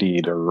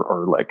pitied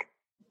or like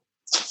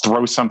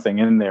throw something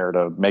in there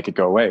to make it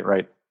go away,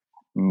 right?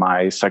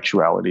 My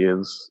sexuality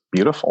is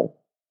beautiful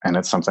and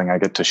it's something I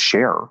get to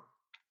share.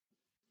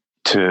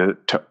 To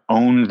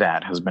own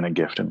that has been a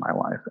gift in my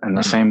life. And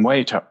the same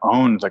way, to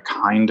own the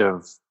kind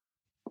of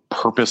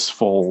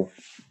purposeful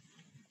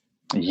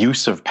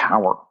use of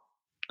power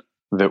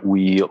that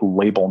we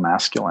label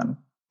masculine,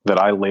 that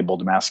I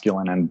labeled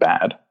masculine and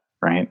bad,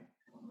 right?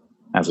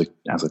 As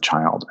a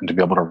child, and to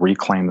be able to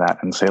reclaim that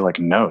and say like,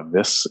 no,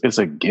 this is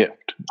a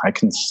gift. I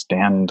can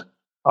stand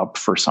up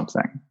for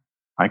something.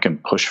 I can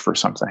push for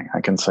something.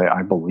 I can say,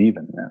 I believe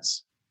in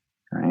this,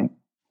 right?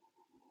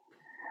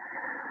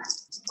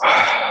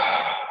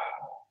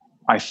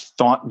 I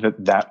thought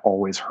that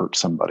always hurt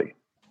somebody.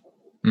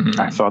 Mm-hmm.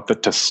 I thought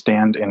that to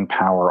stand in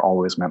power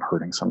always meant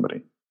hurting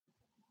somebody.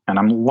 And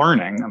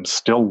I'm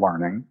still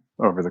learning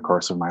over the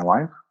course of my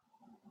life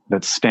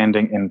that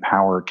standing in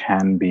power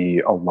can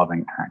be a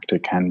loving act.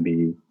 It can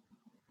be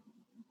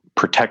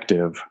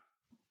protective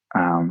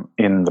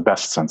in the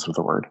best sense of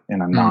the word,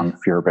 in a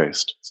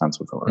non-fear-based sense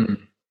of the word.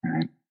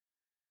 Right?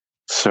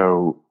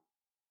 So,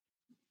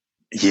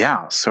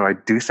 yeah. So I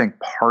do think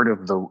part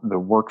of the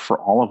work for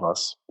all of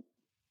us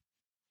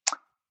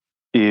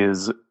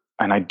is,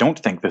 and I don't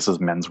think this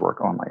is men's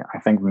work only. I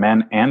think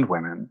men and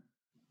women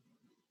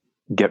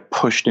get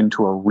pushed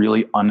into a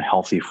really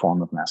unhealthy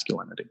form of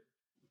masculinity.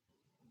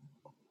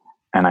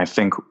 And I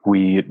think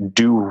we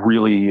do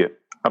really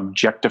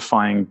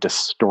objectifying,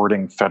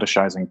 distorting,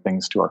 fetishizing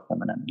things to our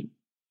femininity.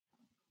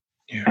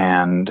 Yeah.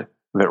 And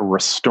that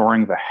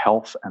restoring the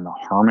health and the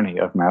harmony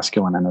of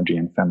masculine energy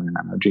and feminine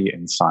energy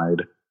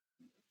inside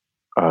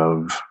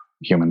of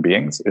human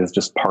beings is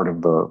just part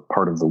of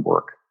the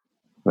work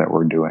that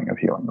we're doing of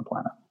healing the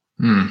planet.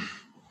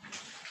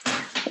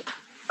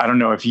 I don't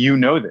know if you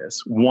know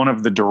this. One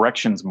of the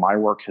directions my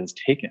work has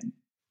taken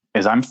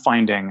is I'm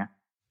finding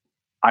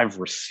I've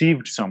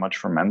received so much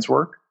from men's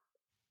work,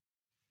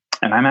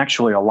 and I'm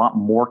actually a lot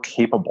more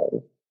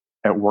capable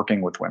at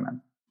working with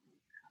women.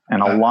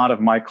 And a lot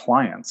of my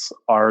clients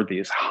are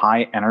these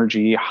high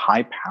energy,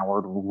 high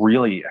powered,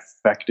 really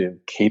effective,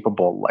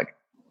 capable, like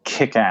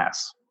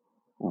kick-ass,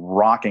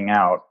 rocking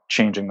out,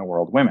 changing the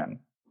world women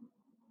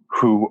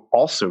who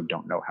also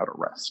don't know how to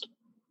rest,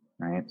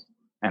 right?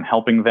 And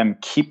helping them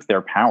keep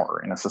their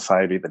power in a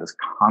society that is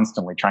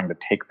constantly trying to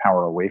take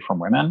power away from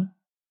women,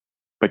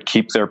 but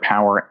keep their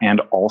power and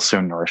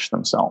also nourish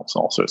themselves,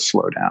 also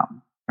slow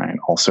down, right?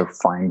 Also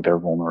find their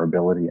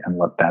vulnerability and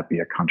let that be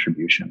a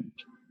contribution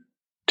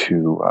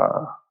to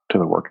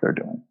the work they're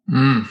doing.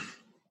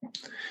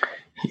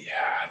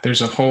 Yeah,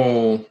 there's a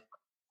whole,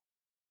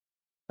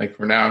 like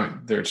for now,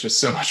 there's just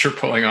so much you're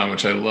pulling on,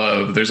 which I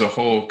love. There's a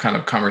whole kind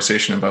of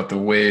conversation about the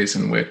ways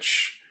in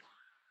which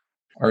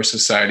our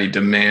society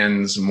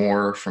demands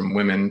more from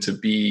women to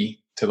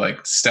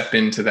like step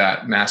into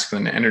that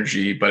masculine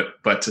energy,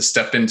 but to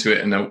step into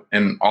it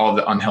in all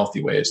the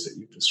unhealthy ways that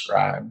you've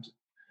described.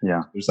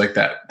 Yeah. There's like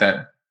that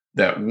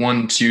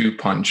 1-2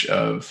 punch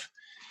of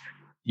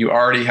you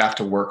already have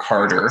to work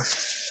harder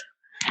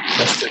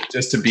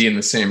just to be in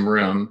the same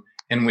room.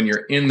 And when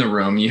you're in the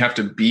room, you have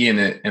to be in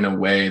it in a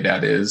way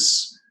that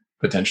is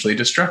potentially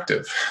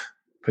destructive,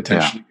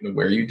 potentially going to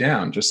wear you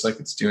down, just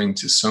like it's doing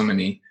to so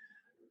many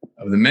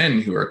of the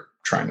men who are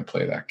trying to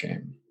play that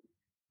game.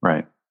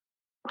 Right.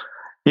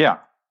 Yeah.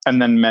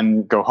 And then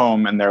men go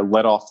home and they're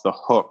let off the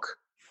hook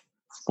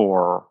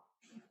for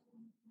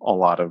a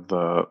lot of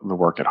the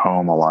work at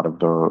home, a lot of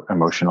the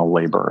emotional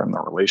labor and the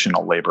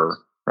relational labor,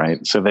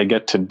 right? So they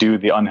get to do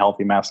the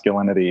unhealthy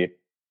masculinity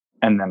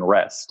and then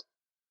rest.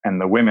 And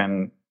the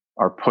women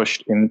are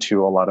pushed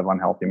into a lot of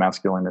unhealthy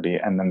masculinity,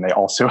 and then they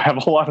also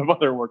have a lot of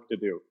other work to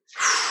do.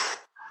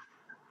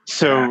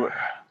 So,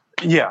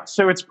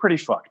 so it's pretty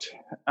fucked.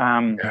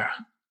 And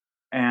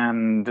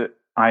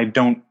I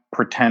don't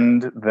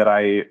pretend that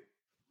I'm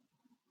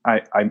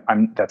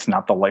that's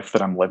not the life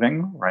that I'm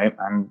living, right?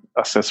 I'm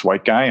a cis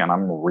white guy, and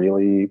I'm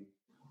really,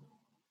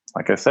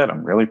 like I said,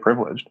 I'm really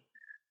privileged.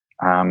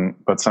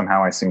 But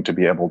somehow I seem to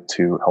be able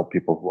to help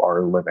people who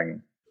are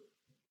living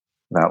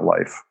that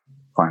life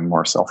find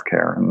more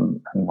self-care and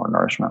more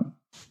nourishment.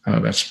 Oh,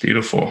 that's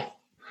beautiful.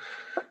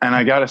 And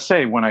I got to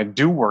say, when I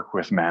do work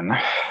with men,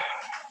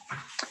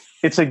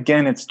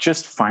 it's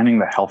just finding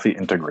the healthy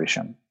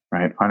integration.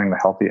 right? Finding the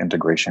healthy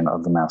integration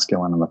of the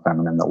masculine and the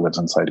feminine that lives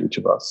inside each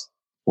of us,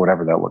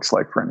 whatever that looks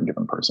like for any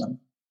given person.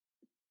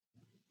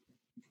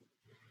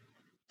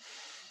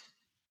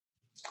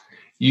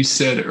 You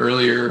said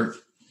earlier,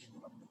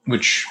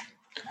 which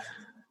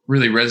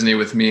really resonated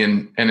with me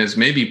and is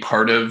maybe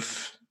part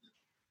of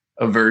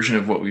a version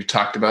of what we've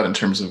talked about in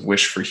terms of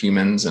wish for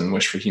humans and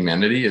wish for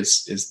humanity,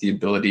 is the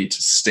ability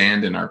to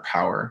stand in our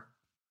power.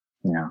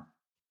 Yeah.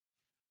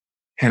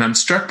 And I'm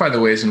struck by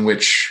the ways in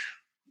which,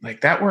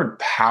 like, that word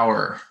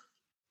power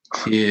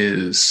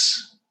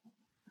is,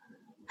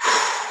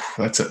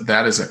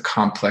 that is a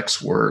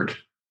complex word.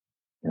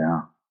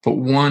 Yeah. But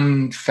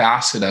one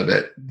facet of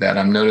it that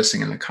I'm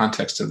noticing in the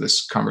context of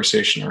this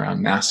conversation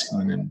around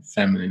masculine and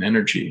feminine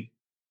energy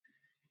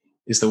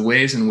is the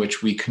ways in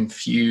which we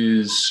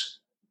confuse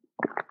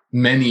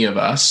many of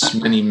us,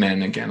 many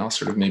men, again, I'll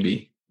sort of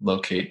maybe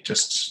locate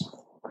just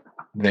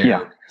there. Yeah.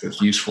 Because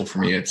it's useful for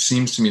me. It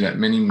seems to me that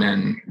many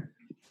men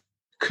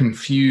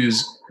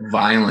confuse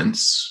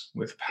violence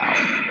with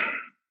power.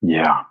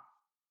 Yeah.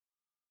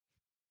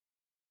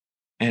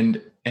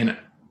 And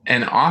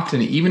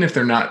often, even if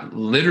they're not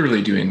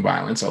literally doing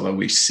violence, although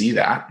we see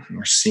that, and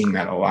we're seeing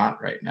that a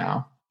lot right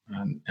now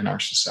in our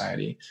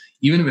society,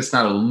 even if it's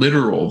not a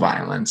literal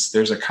violence,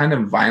 there's a kind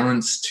of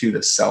violence to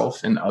the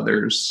self and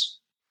others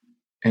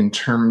in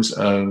terms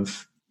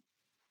of,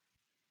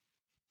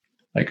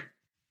 like,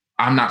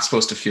 I'm not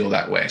supposed to feel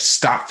that way.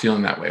 Stop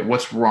feeling that way.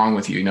 What's wrong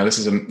with you? You know, this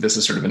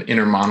is sort of an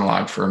inner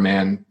monologue for a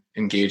man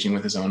engaging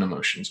with his own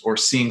emotions, or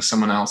seeing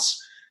someone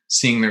else,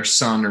 seeing their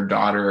son or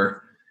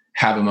daughter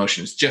have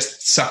emotions.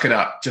 Just suck it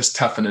up. Just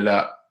toughen it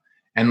up.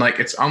 And, like,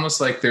 it's almost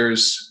like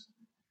there's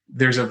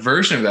a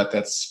version of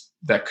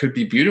that could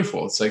be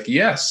beautiful. It's like,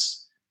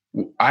 yes,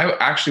 I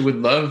actually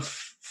would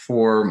love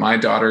for my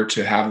daughter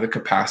to have the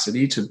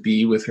capacity to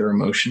be with her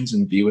emotions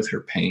and be with her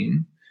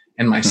pain.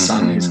 And my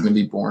son, who's going to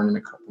be born in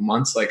a couple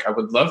months, like, I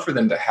would love for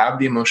them to have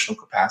the emotional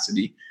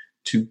capacity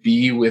to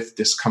be with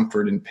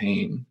discomfort and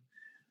pain,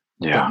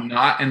 but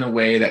not in a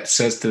way that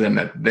says to them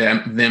that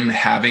them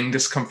having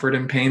discomfort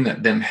and pain,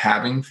 that them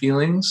having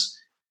feelings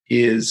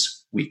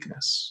is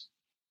weakness.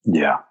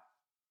 Yeah.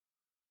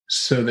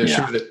 So there's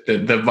sort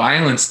of the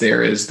violence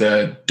there is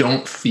the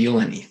don't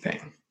feel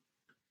anything.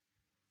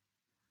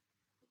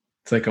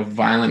 It's like a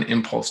violent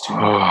impulse to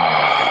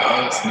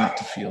us not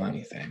to feel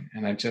anything.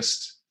 And I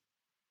just...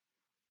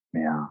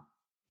 Yeah.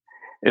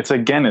 It's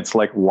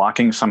like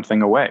locking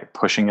something away,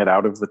 pushing it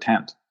out of the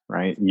tent,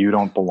 right? You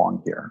don't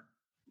belong here.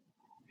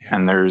 Yeah.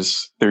 And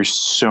there's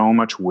so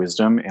much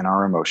wisdom in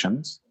our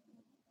emotions.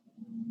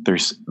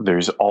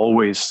 There's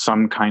always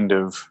some kind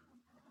of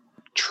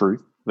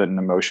truth that an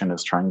emotion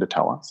is trying to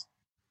tell us.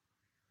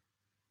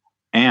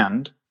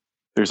 And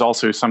there's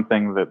also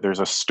something that there's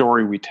a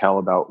story we tell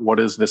about what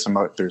is this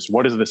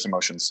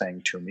emotion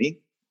saying to me,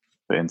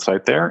 the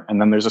insight there.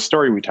 And then there's a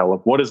story we tell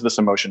of what is this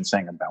emotion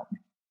saying about me,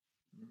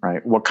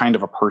 right? What kind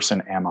of a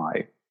person am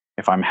I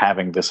if I'm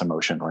having this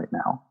emotion right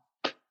now?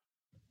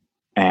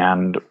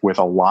 And with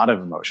a lot of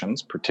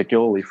emotions,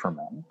 particularly for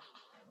men,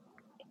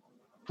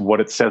 what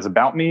it says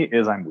about me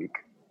is I'm weak,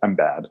 I'm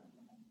bad,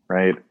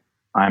 right?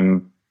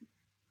 I'm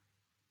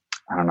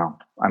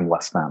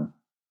less than.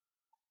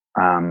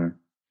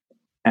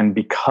 And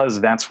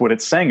because that's what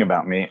it's saying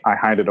about me, I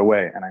hide it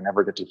away and I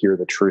never get to hear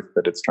the truth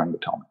that it's trying to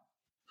tell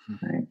me.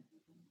 Right?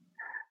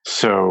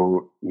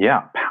 So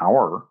yeah,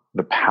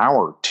 the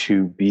power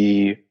to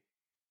be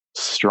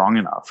strong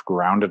enough,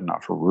 grounded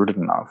enough, rooted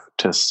enough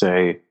to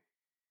say,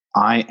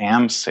 I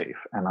am safe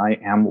and I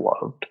am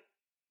loved,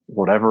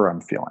 whatever I'm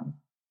feeling,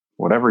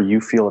 whatever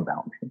you feel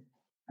about me,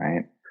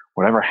 right?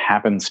 Whatever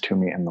happens to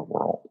me in the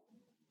world,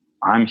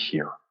 I'm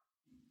here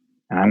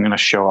and I'm going to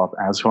show up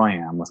as who I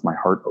am with my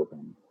heart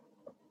open.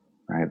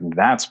 Right?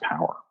 That's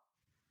power.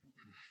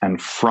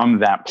 And from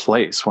that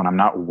place, when I'm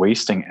not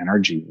wasting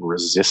energy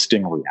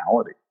resisting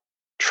reality,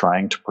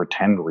 trying to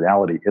pretend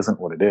reality isn't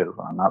what it is,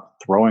 I'm not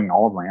throwing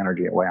all of my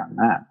energy away on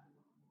that,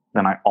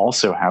 then I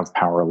also have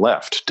power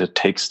left to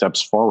take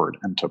steps forward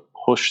and to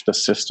push the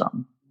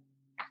system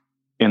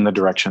in the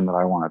direction that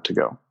I want it to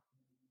go,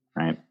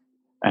 right?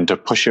 And to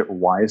push it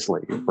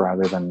wisely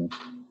rather than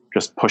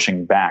just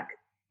pushing back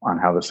on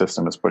how the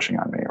system is pushing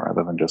on me,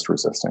 rather than just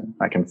resisting.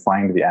 I can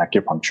find the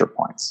acupuncture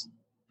points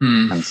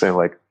and say,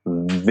 like,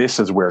 this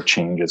is where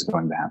change is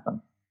going to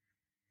happen.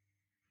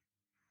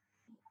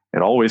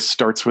 It always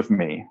starts with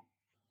me.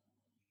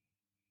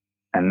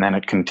 And then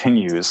it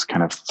continues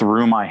kind of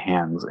through my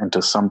hands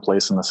into some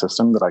place in the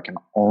system that I can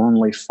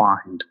only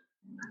find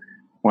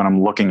when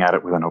I'm looking at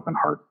it with an open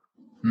heart.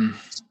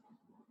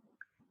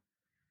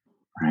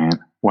 Right?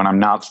 When I'm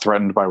not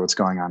threatened by what's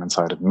going on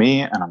inside of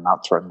me, and I'm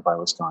not threatened by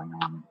what's going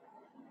on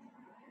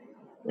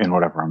in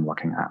whatever I'm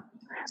looking at.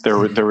 There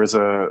was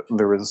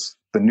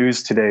the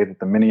news today that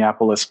the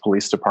Minneapolis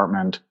Police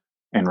Department,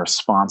 in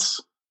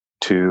response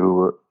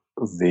to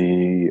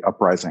the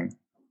uprising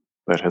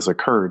that has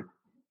occurred,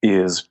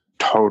 is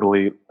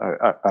totally,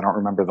 I don't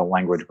remember the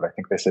language, but I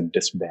think they said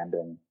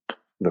disbanding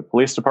the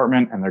police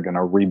department and they're going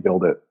to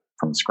rebuild it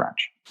from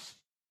scratch.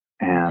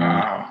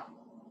 And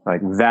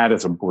Like, that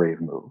is a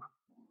brave move.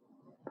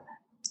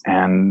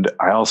 And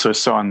I also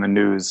saw in the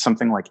news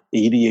something like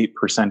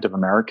 88% of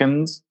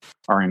Americans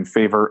are in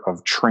favor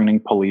of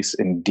training police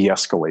in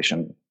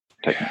de-escalation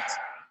techniques,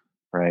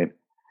 right?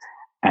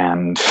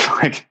 And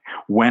like,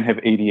 when have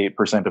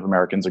 88% of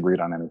Americans agreed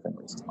on anything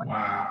recently?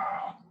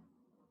 Wow.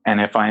 And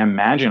if I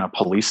imagine a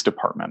police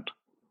department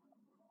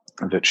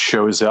that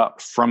shows up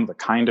from the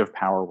kind of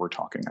power we're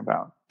talking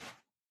about,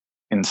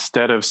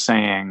 instead of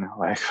saying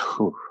like,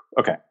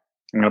 okay,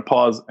 I'm going to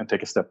pause and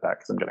take a step back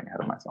because I'm getting ahead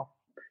of myself.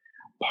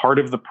 Part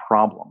of the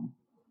problem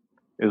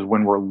is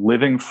when we're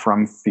living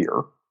from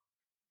fear,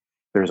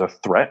 there's a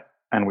threat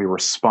and we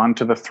respond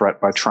to the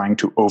threat by trying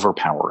to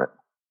overpower it.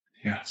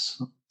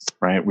 Yes.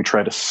 Right? We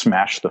try to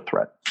smash the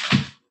threat.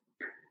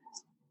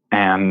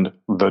 And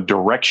the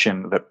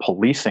direction that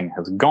policing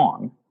has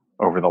gone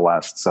over the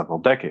last several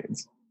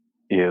decades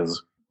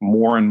is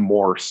more and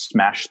more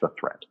smash the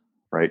threat,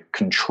 right?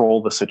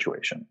 Control the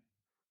situation.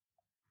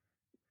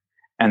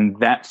 And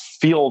that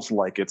feels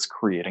like it's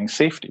creating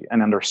safety.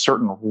 And under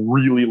certain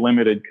really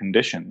limited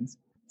conditions,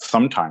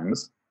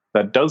 sometimes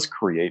that does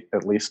create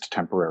at least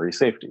temporary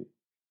safety.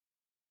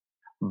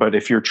 But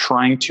if you're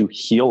trying to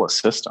heal a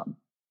system,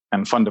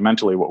 and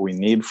fundamentally what we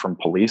need from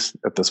police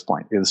at this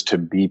point is to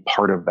be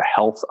part of the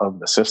health of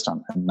the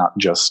system and not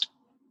just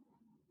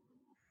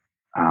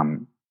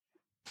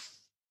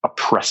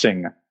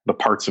oppressing the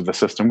parts of the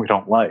system we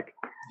don't like.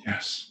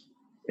 Yes.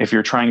 If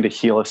you're trying to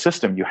heal a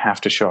system, you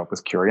have to show up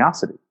with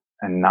curiosity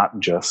and not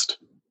just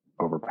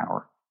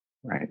overpower,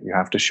 right? You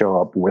have to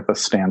show up with a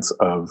stance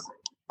of,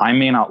 I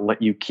may not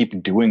let you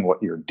keep doing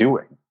what you're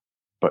doing,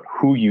 but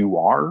who you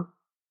are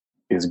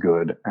is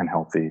good and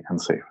healthy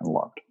and safe and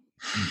loved,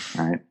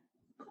 right?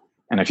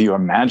 And if you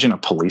imagine a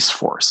police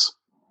force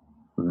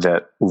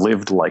that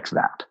lived like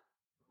that,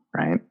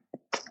 right?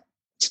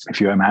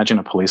 If you imagine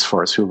a police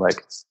force who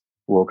like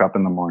woke up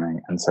in the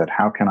morning and said,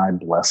 how can I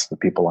bless the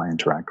people I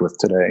interact with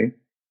today?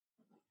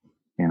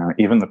 You know,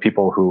 even the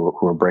people who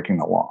are breaking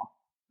the law,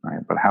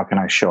 right? But how can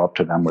I show up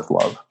to them with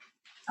love?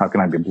 How can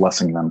I be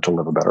blessing them to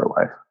live a better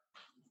life?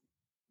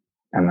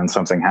 And then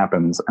something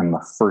happens, and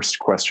the first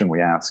question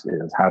we ask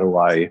is, how do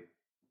I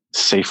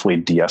safely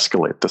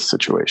de-escalate this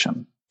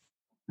situation?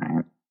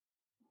 Right?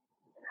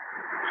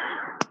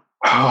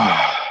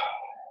 God,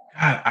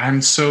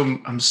 I'm so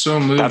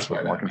moved. That's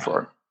what I'm looking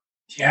for.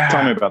 Yeah.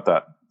 Tell me about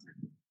that.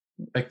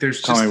 Like,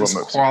 there's just this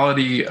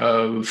quality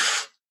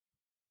of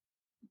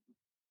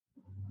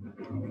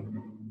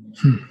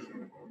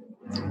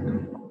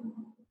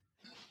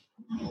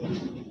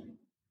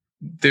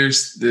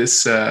there's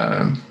this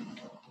let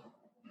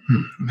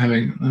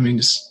me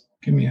just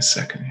give me a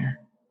second here.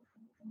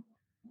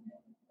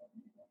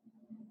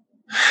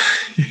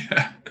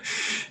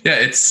 Yeah,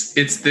 it's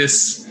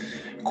this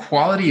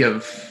quality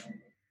of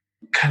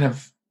kind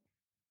of,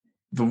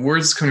 the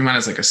words coming to mind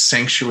is like a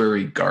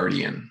sanctuary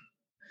guardian.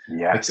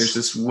 Yes. Like, there's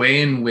this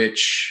way in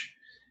which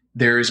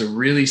there is a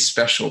really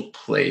special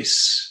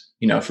place,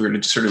 you know, if we were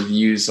to sort of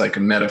use like a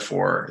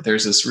metaphor,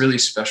 there's this really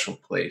special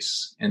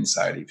place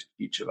inside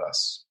each of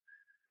us.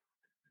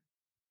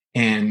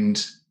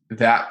 And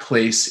that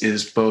place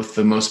is both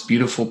the most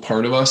beautiful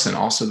part of us and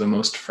also the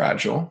most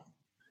fragile.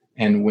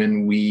 And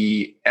when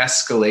we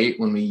escalate,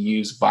 when we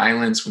use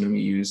violence, when we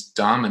use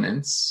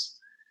dominance,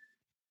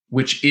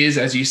 which is,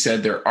 as you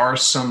said, there are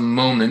some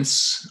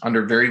moments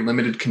under very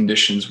limited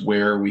conditions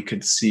where we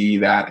could see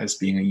that as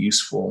being a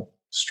useful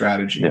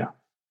strategy. Yeah.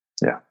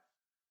 Yeah.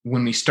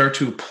 When we start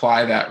to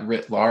apply that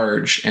writ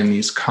large in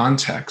these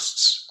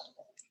contexts,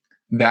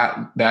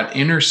 that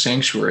inner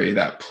sanctuary,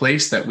 that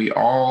place that we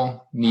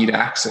all need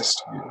access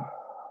to,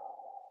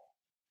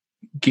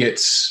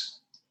 gets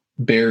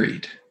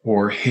buried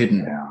or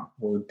hidden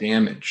or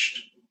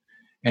damaged.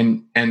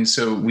 And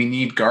so we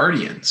need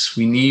guardians.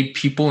 We need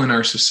people in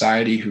our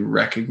society who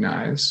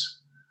recognize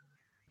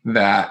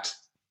that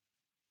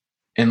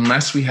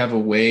unless we have a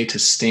way to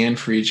stand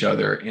for each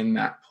other in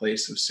that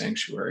place of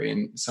sanctuary,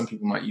 and some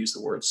people might use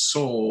the word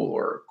soul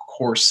or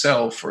core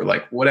self or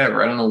like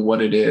whatever, I don't know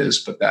what it is,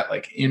 but that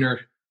like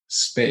inner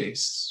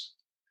space,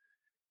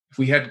 if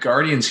we had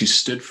guardians who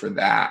stood for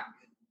that,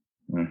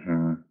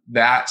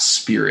 that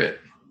spirit,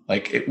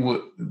 like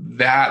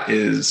that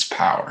is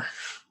power.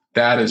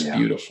 That is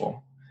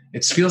beautiful.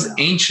 It feels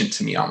ancient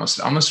to me almost.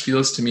 It almost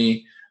feels to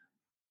me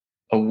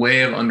a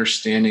way of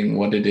understanding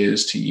what it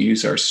is to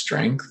use our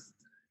strength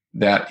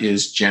that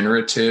is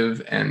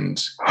generative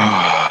and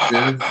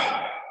active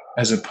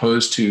as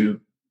opposed to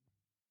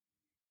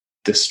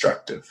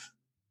destructive.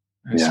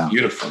 It's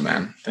beautiful,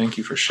 man. Thank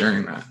you for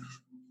sharing that.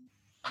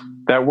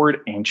 That word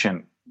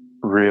ancient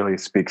really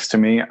speaks to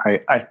me.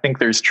 I think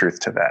there's truth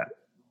to that.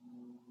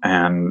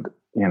 And,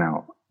 you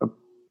know,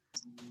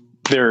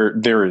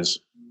 there is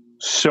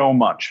so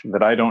much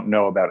that I don't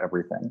know about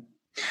everything.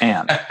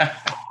 And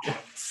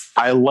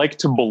I like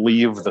to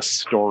believe the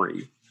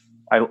story.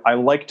 I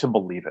like to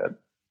believe it,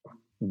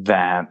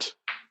 that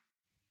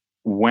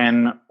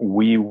when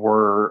we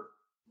were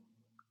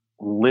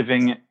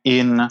living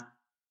in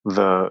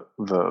the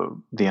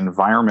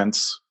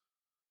environments,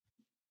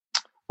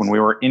 when we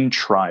were in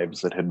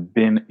tribes that had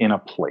been in a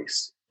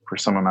place for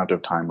some amount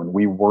of time, when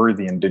we were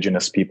the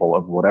indigenous people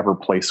of whatever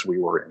place we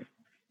were in,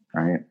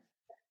 right?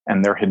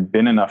 And there had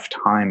been enough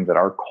time that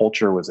our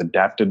culture was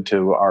adapted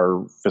to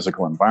our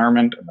physical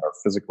environment and that our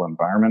physical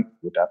environment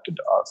was adapted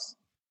to us.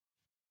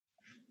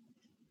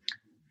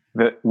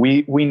 That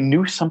we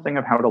knew something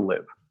of how to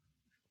live,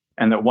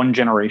 and that one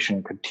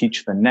generation could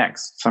teach the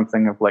next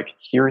something of like,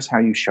 here's how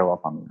you show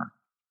up on the earth.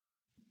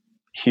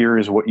 Here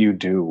is what you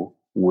do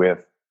with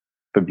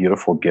the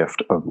beautiful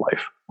gift of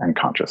life and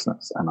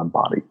consciousness and a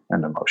body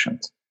and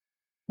emotions,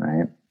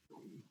 right?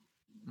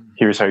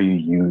 Here's how you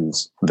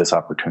use this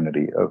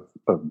opportunity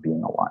of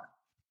being alive.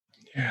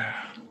 Yeah.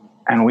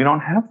 And we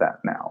don't have that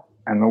now.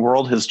 And the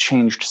world has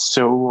changed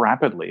so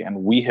rapidly.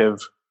 And we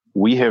have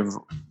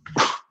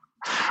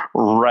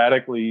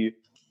radically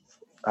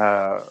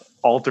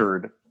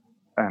altered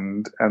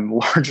and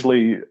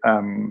largely,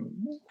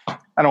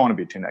 I don't want to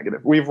be too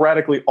negative. We've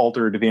radically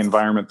altered the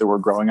environment that we're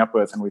growing up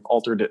with, and we've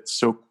altered it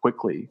so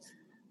quickly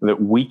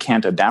that we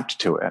can't adapt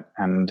to it.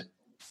 And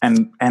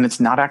it's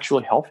not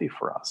actually healthy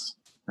for us,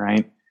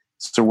 right?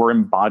 So we're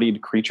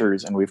embodied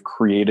creatures, and we've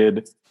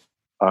created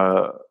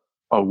a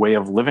way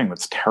of living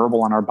that's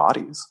terrible on our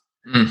bodies.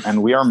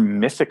 And we are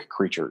mythic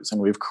creatures,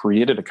 and we've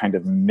created a kind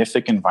of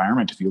mythic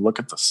environment. If you look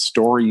at the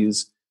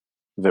stories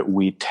that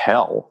we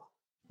tell,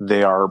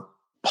 they are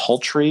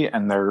paltry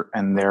and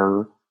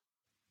they're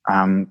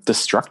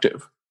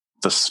destructive.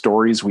 The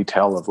stories we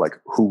tell of like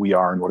who we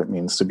are and what it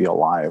means to be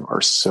alive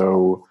are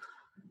so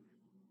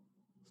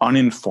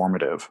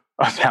uninformative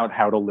about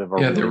how to live a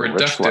really they're rich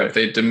reductive. life.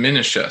 They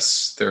diminish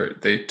us.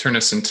 They turn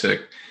us into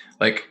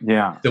like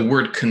the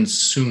word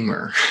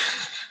consumer.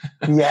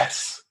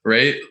 Yes.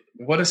 Right?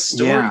 What a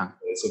story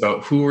is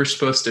about who we're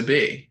supposed to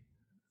be.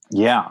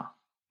 Yeah.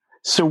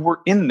 So we're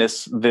in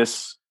this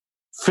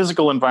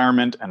physical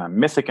environment and a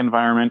mythic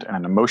environment and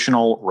an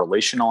emotional,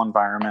 relational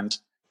environment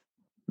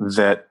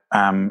that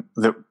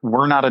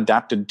we're not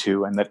adapted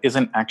to, and that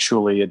isn't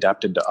actually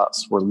adapted to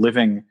us. We're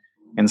living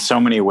in so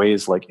many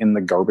ways like in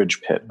the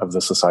garbage pit of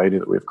the society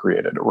that we've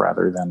created,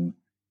 rather than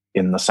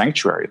in the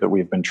sanctuary that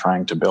we've been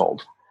trying to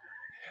build.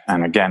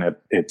 And again,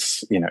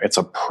 it's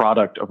a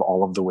product of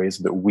all of the ways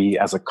that we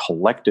as a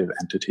collective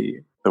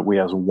entity, that we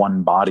as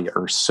one body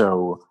are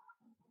so...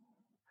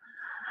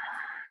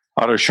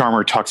 Otto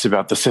Scharmer talks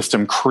about the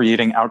system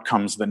creating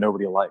outcomes that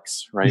nobody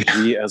likes, right?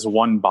 Yeah. We as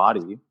one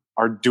body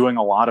are doing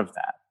a lot of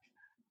that.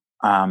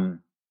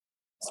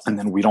 And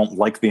then we don't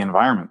like the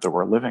environment that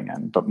we're living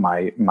in. But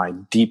my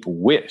deep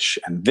wish,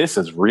 and this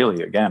is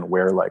really, again,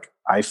 where like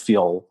I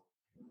feel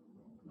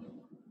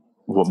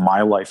what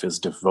my life is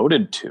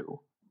devoted to,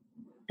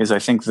 is I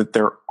think that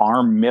there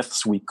are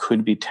myths we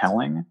could be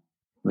telling.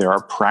 There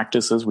are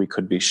practices we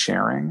could be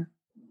sharing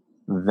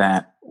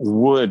that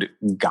would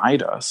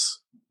guide us,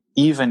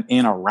 even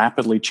in a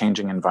rapidly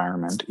changing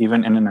environment,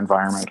 even in an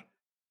environment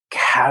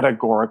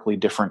categorically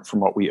different from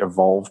what we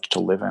evolved to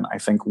live in. I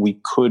think we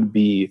could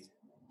be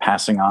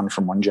passing on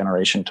from one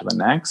generation to the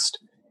next.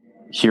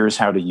 Here's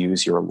how to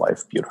use your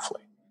life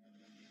beautifully.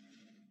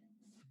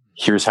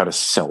 Here's how to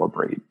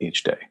celebrate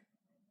each day,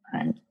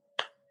 right?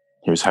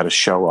 Here's how to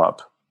show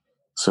up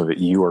so that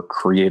you are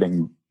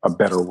creating a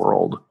better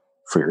world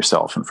for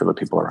yourself and for the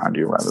people around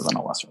you, rather than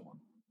a lesser one.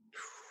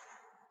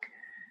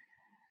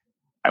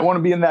 I want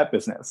to be in that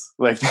business.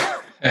 Like,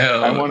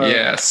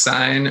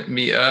 sign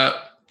me up.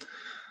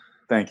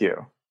 Thank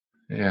you.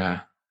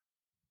 Yeah.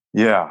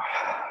 Yeah.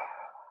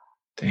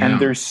 Damn.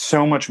 And there's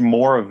so much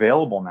more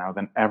available now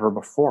than ever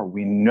before.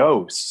 We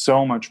know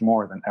so much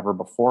more than ever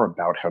before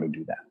about how to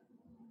do that,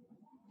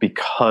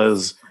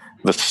 because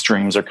the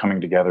streams are coming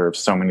together of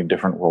so many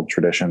different world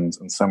traditions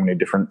and so many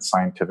different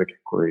scientific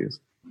inquiries,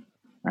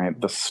 right?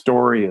 The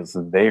story is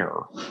there.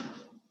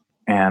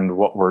 And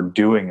what we're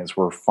doing is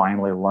we're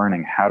finally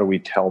learning, how do we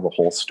tell the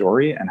whole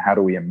story and how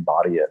do we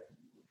embody it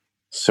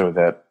so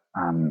that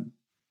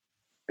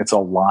it's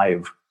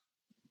alive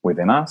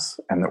within us,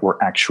 and that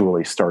we're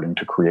actually starting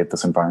to create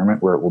this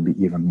environment where it will be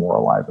even more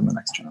alive in the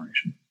next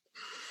generation.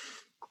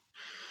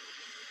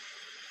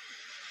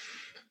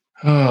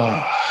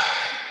 Oh,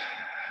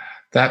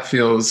 that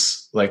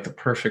feels like the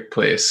perfect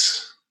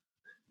place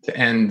to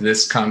end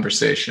this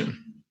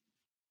conversation,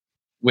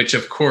 which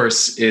of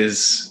course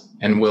is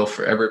and will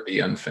forever be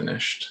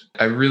unfinished.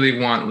 I really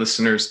want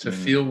listeners to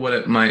feel what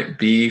it might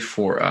be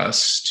for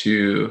us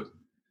to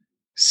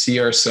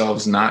see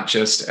ourselves not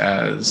just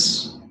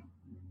as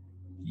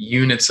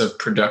units of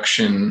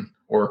production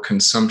or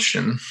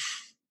consumption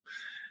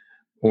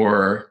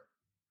or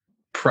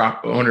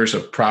owners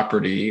of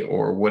property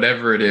or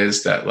whatever it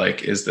is that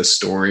like is the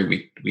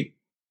story we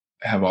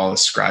have all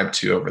ascribed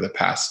to over the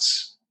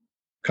past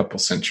couple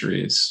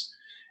centuries,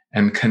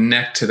 and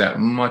connect to that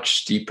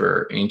much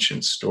deeper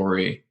ancient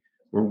story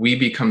where we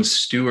become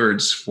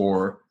stewards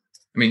for,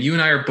 I mean, you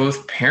and I are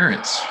both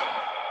parents,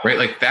 right?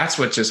 Like that's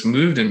what just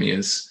moved in me,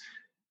 is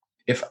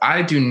if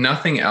I do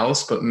nothing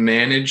else but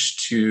manage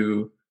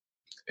to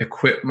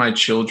equip my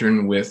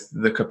children with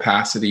the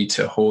capacity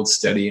to hold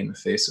steady in the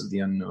face of the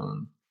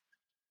unknown,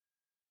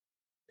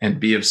 and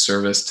be of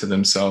service to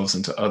themselves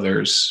and to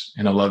others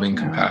in a loving,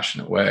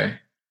 compassionate way.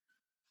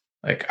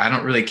 Like, I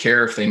don't really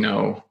care if they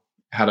know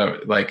how to,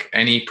 like,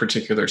 any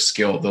particular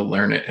skill, they'll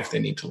learn it if they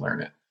need to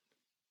learn it.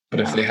 But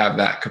if they have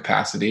that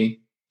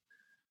capacity,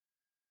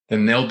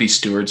 then they'll be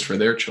stewards for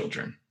their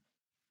children.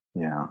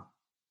 Yeah.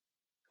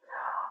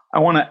 I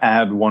want to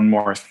add one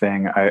more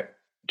thing,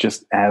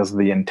 just as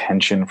the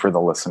intention for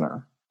the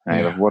listener,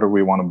 right? Of what do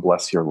we want to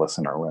bless your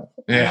listener with?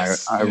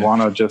 Yes. I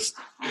want to just,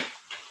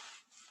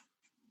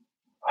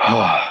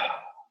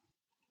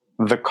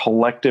 the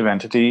collective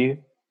entity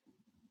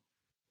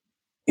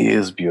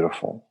is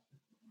beautiful.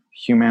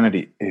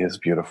 Humanity is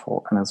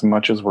beautiful. And as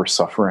much as we're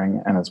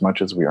suffering and as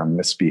much as we are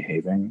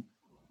misbehaving,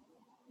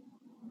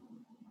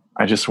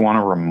 I just want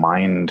to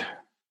remind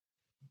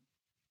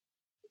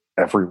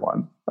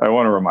everyone.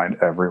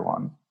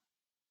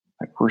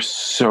 Like, we're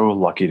so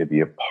lucky to be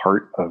a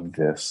part of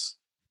this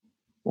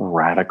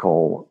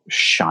radical,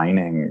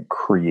 shining,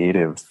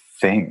 creative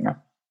thing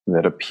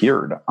that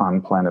appeared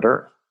on planet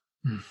Earth.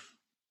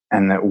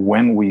 And that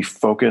when we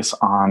focus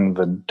on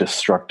the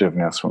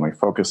destructiveness, when we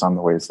focus on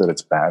the ways that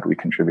it's bad, we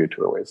contribute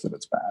to the ways that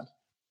it's bad.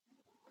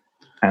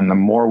 And the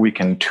more we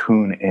can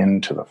tune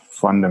into the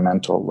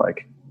fundamental,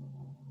 like,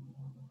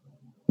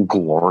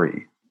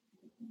 glory,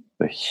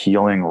 the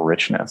healing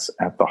richness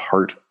at the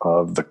heart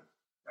of the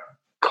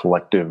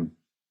collective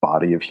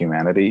body of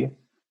humanity,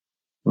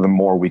 the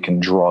more we can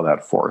draw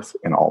that forth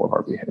in all of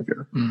our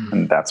behavior.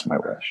 And that's my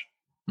wish.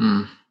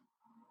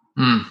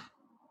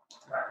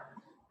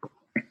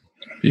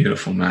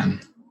 Beautiful,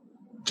 man.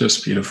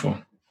 Just beautiful.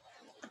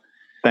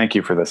 Thank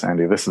you for this,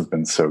 Andy. This has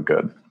been so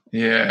good.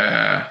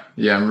 Yeah.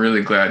 I'm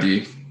really glad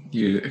you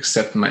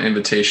accepted my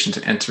invitation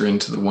to enter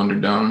into the Wonder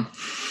Dome.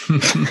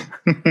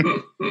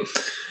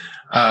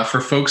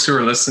 For folks who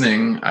are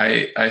listening,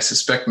 I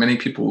suspect many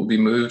people will be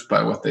moved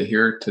by what they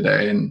hear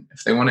today. And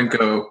if they want to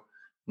go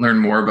learn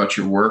more about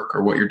your work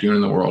or what you're doing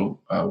in the world,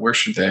 where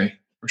should they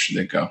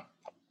go?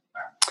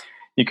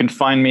 You can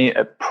find me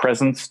at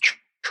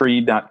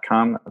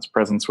presencetree.com. That's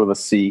presence with a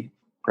C,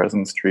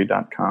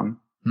 presencetree.com.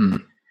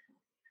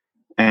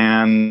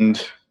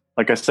 And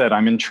like I said,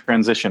 I'm in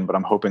transition, but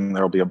I'm hoping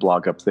there'll be a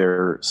blog up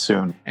there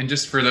soon. And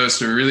just for those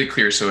who are really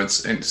clear, so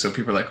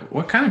people are like,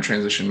 what kind of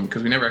transition?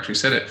 Because we never actually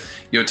said it.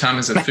 Yotam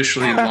has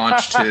officially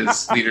launched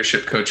his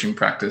leadership coaching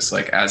practice,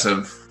 like, as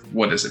of,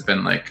 what has it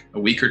been, like a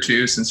week or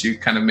two since you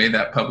kind of made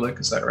that public?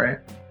 Is that right?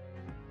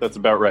 That's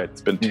about right.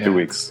 It's been 2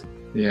 weeks.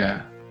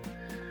 Yeah.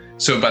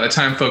 So by the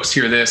time folks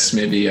hear this,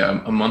 maybe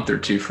a month or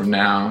two from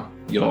now,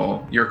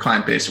 your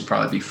client base will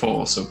probably be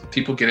full. So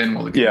people get in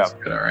while the game's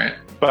good, all right?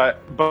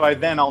 But by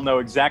then I'll know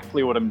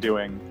exactly what I'm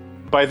doing.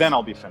 By then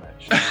I'll be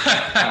finished.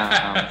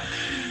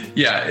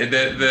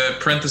 The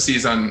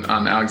parentheses on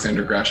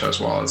Alexander Grashow's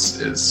wall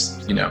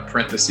is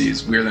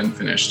parentheses, we're then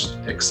finished,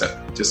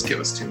 except just give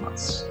us 2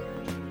 months.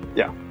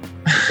 Yeah.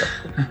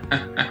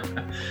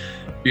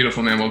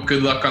 Beautiful, man. Well,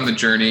 good luck on the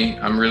journey.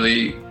 I'm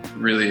really,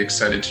 really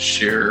excited to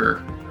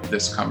share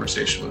this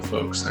conversation with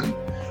folks. And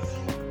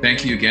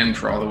thank you again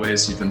for all the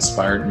ways you've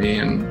inspired me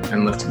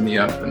and lifted me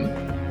up. And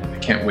I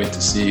can't wait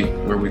to see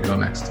where we go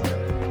next.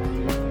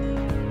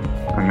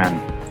 Amen.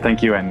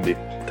 Thank you, Andy.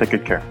 Take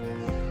good care.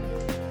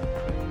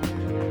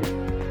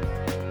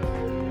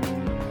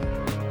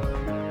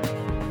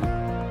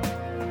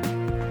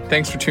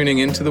 Thanks for tuning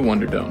in to the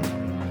Wonder Dome.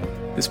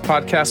 This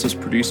podcast was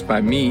produced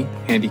by me,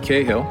 Andy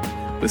Cahill,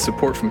 with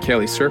support from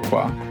Kelly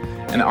Surqua,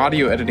 and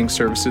audio editing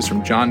services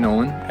from John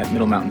Nolan at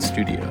Middle Mountain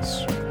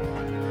Studios.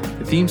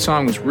 The theme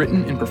song was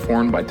written and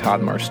performed by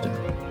Todd Marston.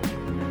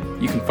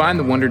 You can find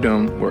the Wonder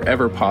Dome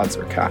wherever pods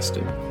are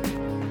casted.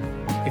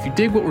 If you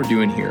dig what we're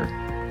doing here,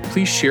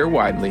 please share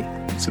widely,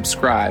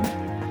 subscribe,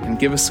 and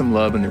give us some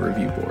love in the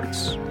review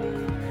boards.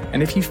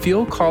 And if you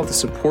feel called to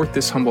support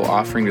this humble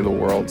offering to the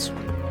world,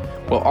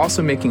 while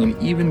also making an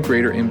even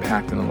greater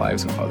impact in the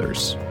lives of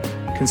others,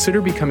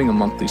 consider becoming a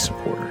monthly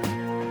supporter.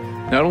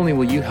 Not only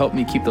will you help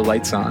me keep the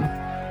lights on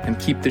and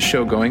keep this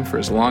show going for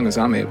as long as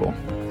I'm able,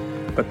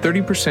 but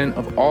 30%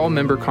 of all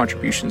member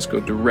contributions go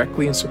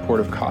directly in support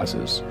of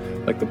causes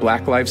like the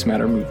Black Lives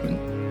Matter movement,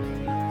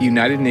 the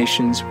United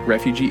Nations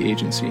Refugee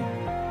Agency,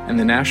 and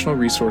the National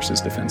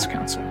Resources Defense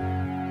Council.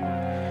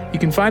 You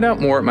can find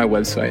out more at my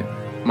website,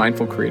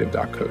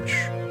 mindfulcreative.coach,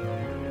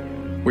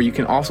 where you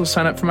can also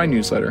sign up for my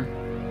newsletter,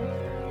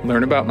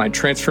 learn about my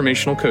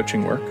transformational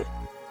coaching work,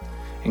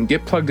 and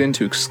get plugged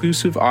into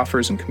exclusive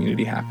offers and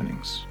community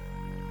happenings.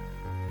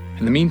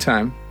 In the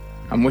meantime,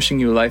 I'm wishing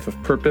you a life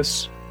of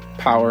purpose,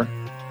 power,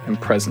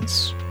 and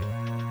presence.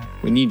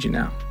 We need you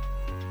now,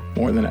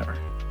 more than ever.